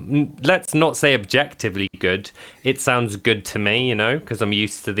 well, let's not say objectively good. It sounds good to me, because I'm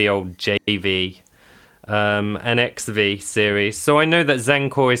used to the old JV and XV series. So I know that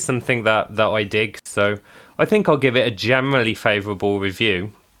Zencore is something that I dig. So I think I'll give it a generally favourable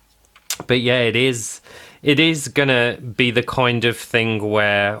review. But yeah, it is going to be the kind of thing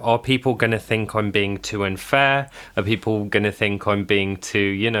where are people going to think I'm being too unfair? Are people going to think I'm being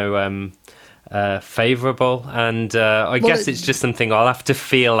too, favourable? And I guess it's just something I'll have to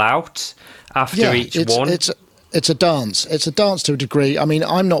feel out after each one. It's a dance. It's a dance to a degree. I mean,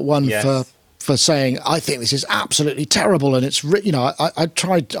 I'm not one for saying I think this is absolutely terrible, and it's I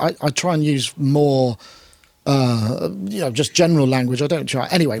try and use more just general language. I don't try.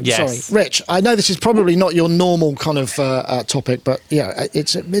 Anyway, sorry, Rich. I know this is probably not your normal kind of topic, but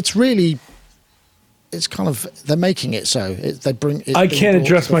it's really. It's kind of, they're making it so. I can't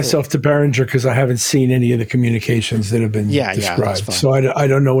address myself to Behringer because I haven't seen any of the communications that have been described. So I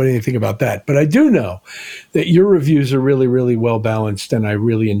don't know anything about that. But I do know that your reviews are really, really well balanced, and I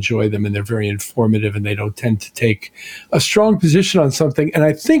really enjoy them, and they're very informative, and they don't tend to take a strong position on something. And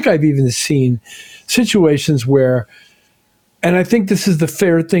I think I've even seen situations where, and I think this is the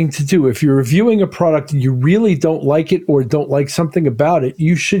fair thing to do. If you're reviewing a product and you really don't like it or don't like something about it,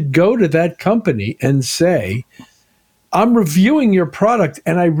 you should go to that company and say, I'm reviewing your product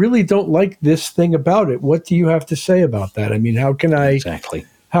and I really don't like this thing about it. What do you have to say about that? I mean, how can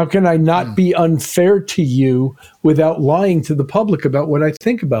I not be unfair to you without lying to the public about what I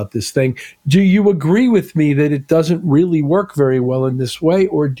think about this thing? Do you agree with me that it doesn't really work very well in this way,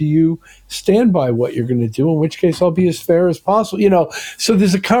 or do you stand by what you're going to do, in which case I'll be as fair as possible? So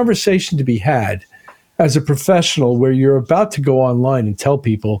there's a conversation to be had as a professional where you're about to go online and tell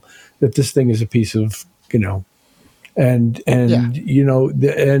people that this thing is a piece of, and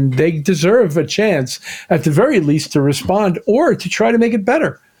they deserve a chance at the very least to respond or to try to make it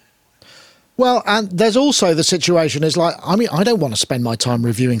better. Well, and there's also the situation is like, I mean, I don't want to spend my time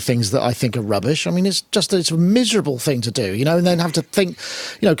reviewing things that I think are rubbish. I mean, it's a miserable thing to do, and then have to think,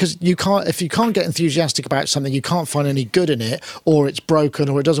 because if you can't get enthusiastic about something, you can't find any good in it, or it's broken,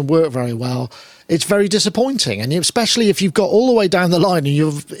 or it doesn't work very well. It's very disappointing. And especially if you've got all the way down the line and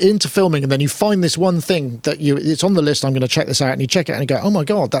you're into filming and then you find this one thing that it's on the list, I'm going to check this out, and you check it and you go, oh my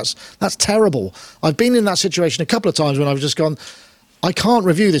God, that's terrible. I've been in that situation a couple of times when I've just gone, I can't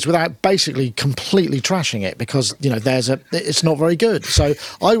review this without basically completely trashing it because, you know, it's not very good. So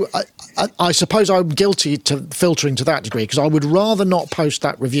I suppose I'm guilty to filtering to that degree because I would rather not post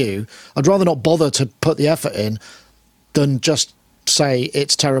that review. I'd rather not bother to put the effort in than just say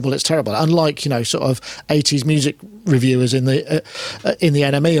it's terrible. Unlike, you know, sort of 80s music reviewers in the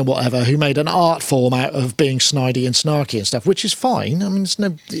NME and whatever who made an art form out of being snidey and snarky and stuff, which is fine. I mean,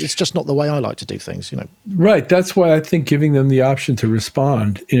 it's just not the way I like to do things, you know. Right. That's why I think giving them the option to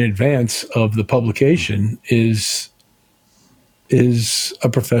respond in advance of the publication is a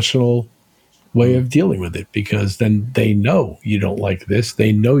professional way of dealing with it, because then they know you don't like this.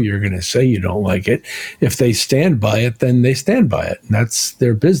 They know you're going to say you don't like it. If they stand by it, then they stand by it. And that's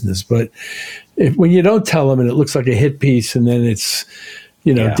their business. But when you don't tell them and it looks like a hit piece and then it's,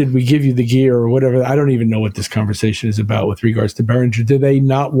 you know, did we give you the gear or whatever? I don't even know what this conversation is about with regards to Behringer. Do they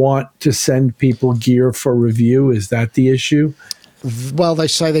not want to send people gear for review? Is that the issue? Well, they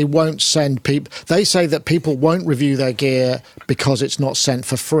say they won't send people. They say that people won't review their gear because it's not sent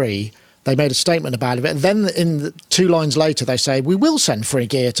for free. They made a statement about it. And then in 2 lines later, they say, we will send free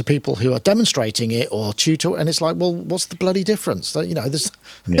gear to people who are demonstrating it or tutor. And it's like, well, what's the bloody difference? You know, it's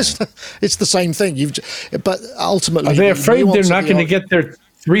the same thing. But ultimately... Are they afraid they're not going to get their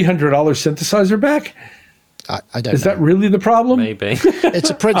 $300 synthesizer back? I don't know. Is that really the problem? Maybe. It's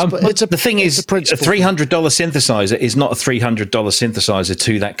a principle. The thing is, a $300 synthesizer is not a $300 synthesizer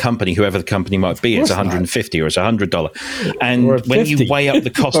to that company, whoever the company might be. It's $150 or it's $100. And when you weigh up the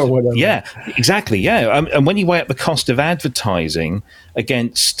cost, yeah, exactly, yeah. And when you weigh up the cost of advertising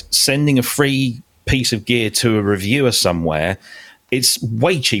against sending a free piece of gear to a reviewer somewhere, it's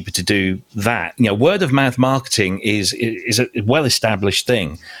way cheaper to do that. You know, word of mouth marketing is a well-established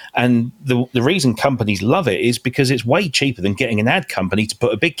thing. And the reason companies love it is because it's way cheaper than getting an ad company to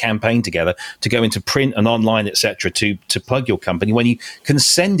put a big campaign together to go into print and online, etc., to plug your company, when you can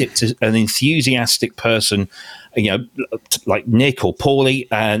send it to an enthusiastic person, you know, like Nick or Paulie,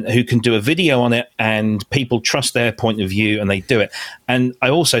 and who can do a video on it, and people trust their point of view and they do it. And I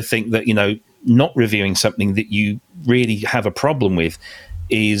also think that, you know, not reviewing something that you really have a problem with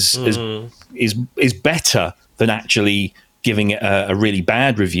is better than actually giving it a really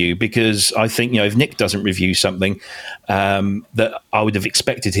bad review, because I think, you know, if Nick doesn't review something that I would have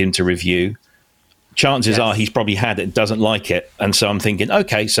expected him to review, chances are he's probably had it and doesn't like it. And so I'm thinking,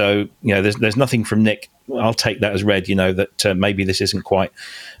 okay, so, you know, there's nothing from Nick. I'll take that as read, you know, that maybe this isn't quite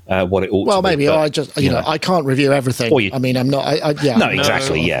what it ought to be. Well, maybe I just, you know, I can't review everything. I mean, I'm not, No,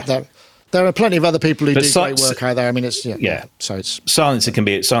 exactly, yeah. There are plenty of other people who do great work out there. I mean, it's So it's silence can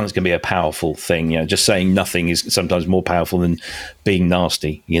be a powerful thing. You know, just saying nothing is sometimes more powerful than being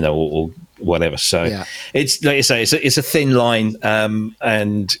nasty. You know, or whatever. So it's like you say, it's a thin line,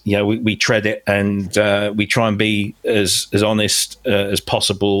 and you know we tread it, and we try and be as honest as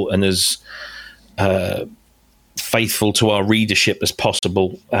possible and as faithful to our readership as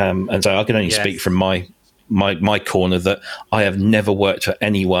possible. And so I can only speak from my corner that I have never worked for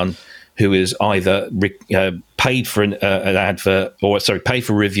anyone who is either paid for an advert, or paid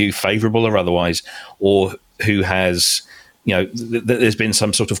for review, favourable or otherwise, or who has, you know, there's been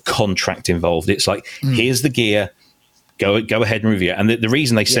some sort of contract involved. It's like, here's the gear, go ahead and review it. And the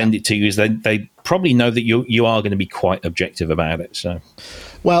reason they send it to you is they probably know that you are going to be quite objective about it. So,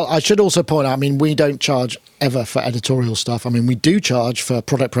 well, I should also point out, I mean, we don't charge ever for editorial stuff. I mean, we do charge for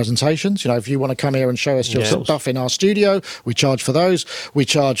product presentations. You know, if you want to come here and show us your stuff in our studio, we charge for those. We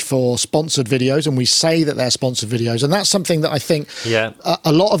charge for sponsored videos, and we say that they're sponsored videos. And that's something that I think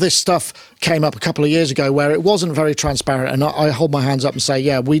a lot of this stuff came up a couple of years ago where it wasn't very transparent. And I hold my hands up and say,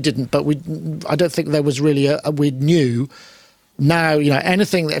 yeah, we didn't, but I don't think there was really we knew. Now, you know,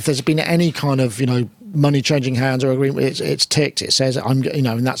 anything, if there's been any kind of, you know, money changing hands or agreement, it's ticked. It says, you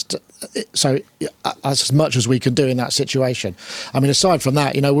know, and that's so as much as we can do in that situation. I mean, aside from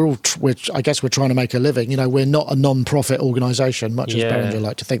that, you know, I guess we're trying to make a living. You know, we're not a non-profit organisation, much as Behringer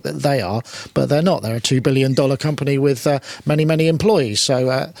like to think that they are, but they're not. They're a $2 billion company with many employees.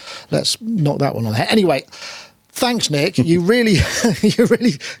 So let's knock that one on the head. Anyway. Thanks, Nick. You really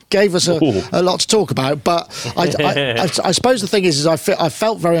gave us a lot to talk about. But I suppose the thing is I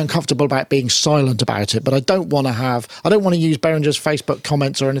felt very uncomfortable about being silent about it. But I don't want to use Behringer's Facebook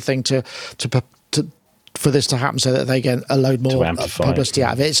comments or anything to for this to happen so that they get a load more publicity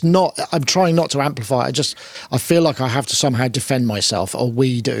out of it. It's not. I'm trying not to amplify it. I feel like I have to somehow defend myself, or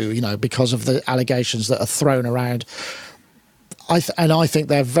we do, you know, because of the allegations that are thrown around. I think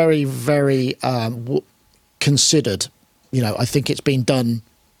they're very, very considered. You know, I think it's been done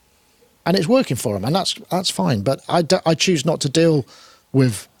and it's working for them, and that's fine. But I choose not to deal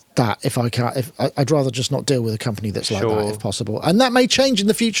with that if I can't. I'd rather just not deal with a company that's like Sure. that if possible. And that may change in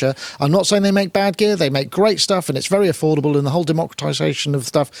the future. I'm not saying they make bad gear. They make great stuff, and it's very affordable. And the whole democratization of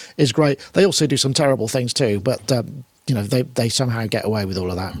stuff is great. They also do some terrible things too, but. They somehow get away with all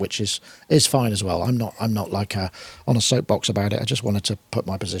of that, which is fine as well. I'm not like on a soapbox about it. I just wanted to put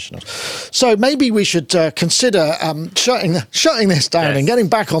my position on. So maybe we should consider shutting this down and getting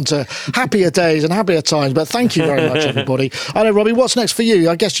back onto happier days and happier times. But thank you very much, everybody. I know, Robbie, what's next for you?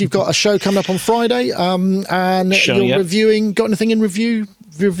 I guess you've got a show coming up on Friday, and you're reviewing. Got anything in review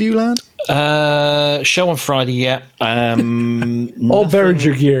land? Show on Friday, yeah. All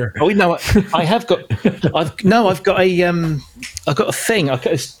Behringer gear. Oh no, I have got. I've got a thing.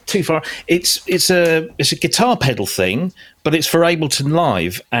 It's too far. It's a guitar pedal thing, but it's for Ableton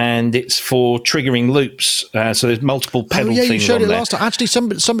Live, and it's for triggering loops. So there's multiple pedal things on there. You showed it last time. Actually,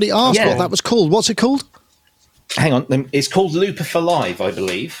 somebody asked what that was called. What's it called? Hang on, it's called Looper for Live, I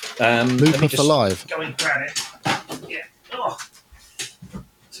believe. Looper for Live. Go and grab it. Yeah. Oh.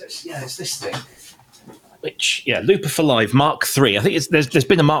 It's this thing. Looper for Live Mark III. I think there's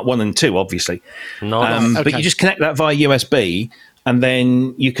been a Mark 1 and 2, obviously. But you just connect that via USB, and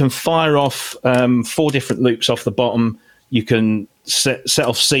then you can fire off 4 different loops off the bottom. You can set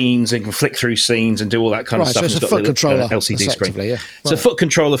off scenes and can flick through scenes and do all that kind of stuff. So it's a foot controller, LCD screen. Yeah. Right. It's a foot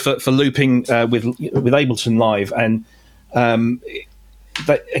controller for looping with Ableton Live, and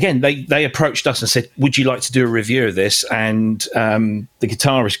they approached us and said, would you like to do a review of this? And the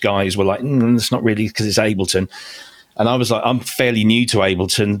guitarist guys were like, it's not really, because it's Ableton. And I was like, I'm fairly new to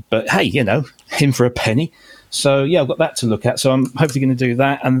Ableton, but hey, in for a penny. So yeah, I've got that to look at. So I'm hopefully going to do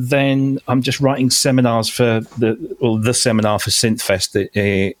that. And then I'm just writing seminars for the seminar for Synthfest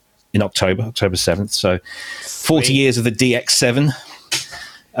in October 7th. So 40 years of the DX7.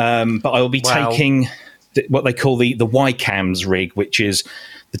 But I will be taking what they call the YCAMS rig, which is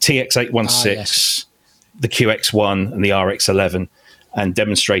the TX816, the QX1 and the RX11, and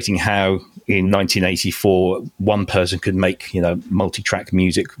demonstrating how in 1984 one person could make multi-track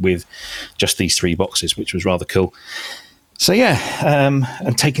music with just these 3 boxes, which was rather cool. So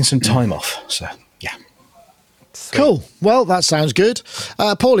and taking some time off. So yeah. Sweet. Cool. Well, that sounds good.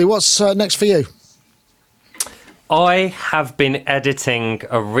 Paulie, what's next for you? I have been editing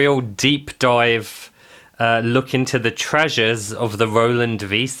a real deep dive look into the treasures of the Roland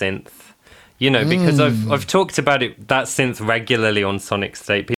V-Synth. Because I've talked about that synth regularly on Sonic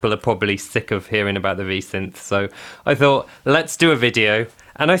State. People are probably sick of hearing about the V-Synth. So I thought, let's do a video.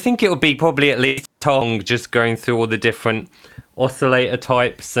 And I think it'll be probably at least long, just going through all the different oscillator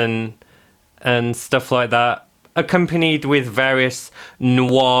types and stuff like that, accompanied with various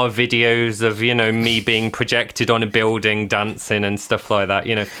noir videos of, me being projected on a building, dancing and stuff like that.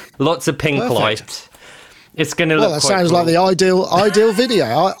 Lots of pink light. It's going to look. Well, that sounds like the ideal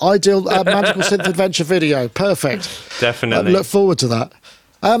video, ideal magical synth adventure video. Perfect. Definitely. Look forward to that.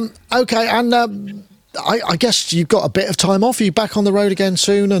 Okay, and I guess you've got a bit of time off. Are you back on the road again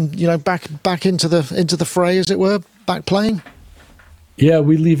soon, and back into the fray, as it were, back playing? Yeah,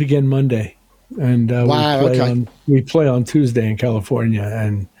 we leave again Monday, and we play on Tuesday in California,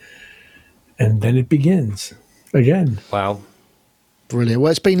 and then it begins again. Wow. Brilliant.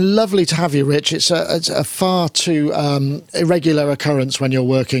 Well, it's been lovely to have you, Rich. It's a far too irregular occurrence when you're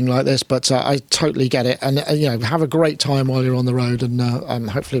working like this, but I totally get it. And have a great time while you're on the road, and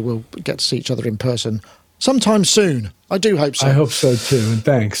hopefully we'll get to see each other in person sometime soon. I do hope so. I hope so too, and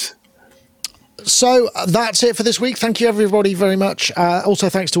thanks. So that's it for this week. Thank you, everybody, very much. Also,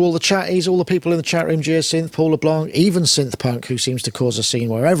 thanks to all the chatties, all the people in the chat room, Geosynth, Paul LeBlanc, even Synthpunk, who seems to cause a scene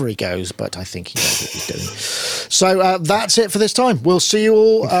wherever he goes, but I think he knows what he's doing. So that's it for this time. We'll see you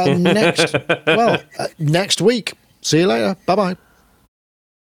all next week. See you later. Bye-bye.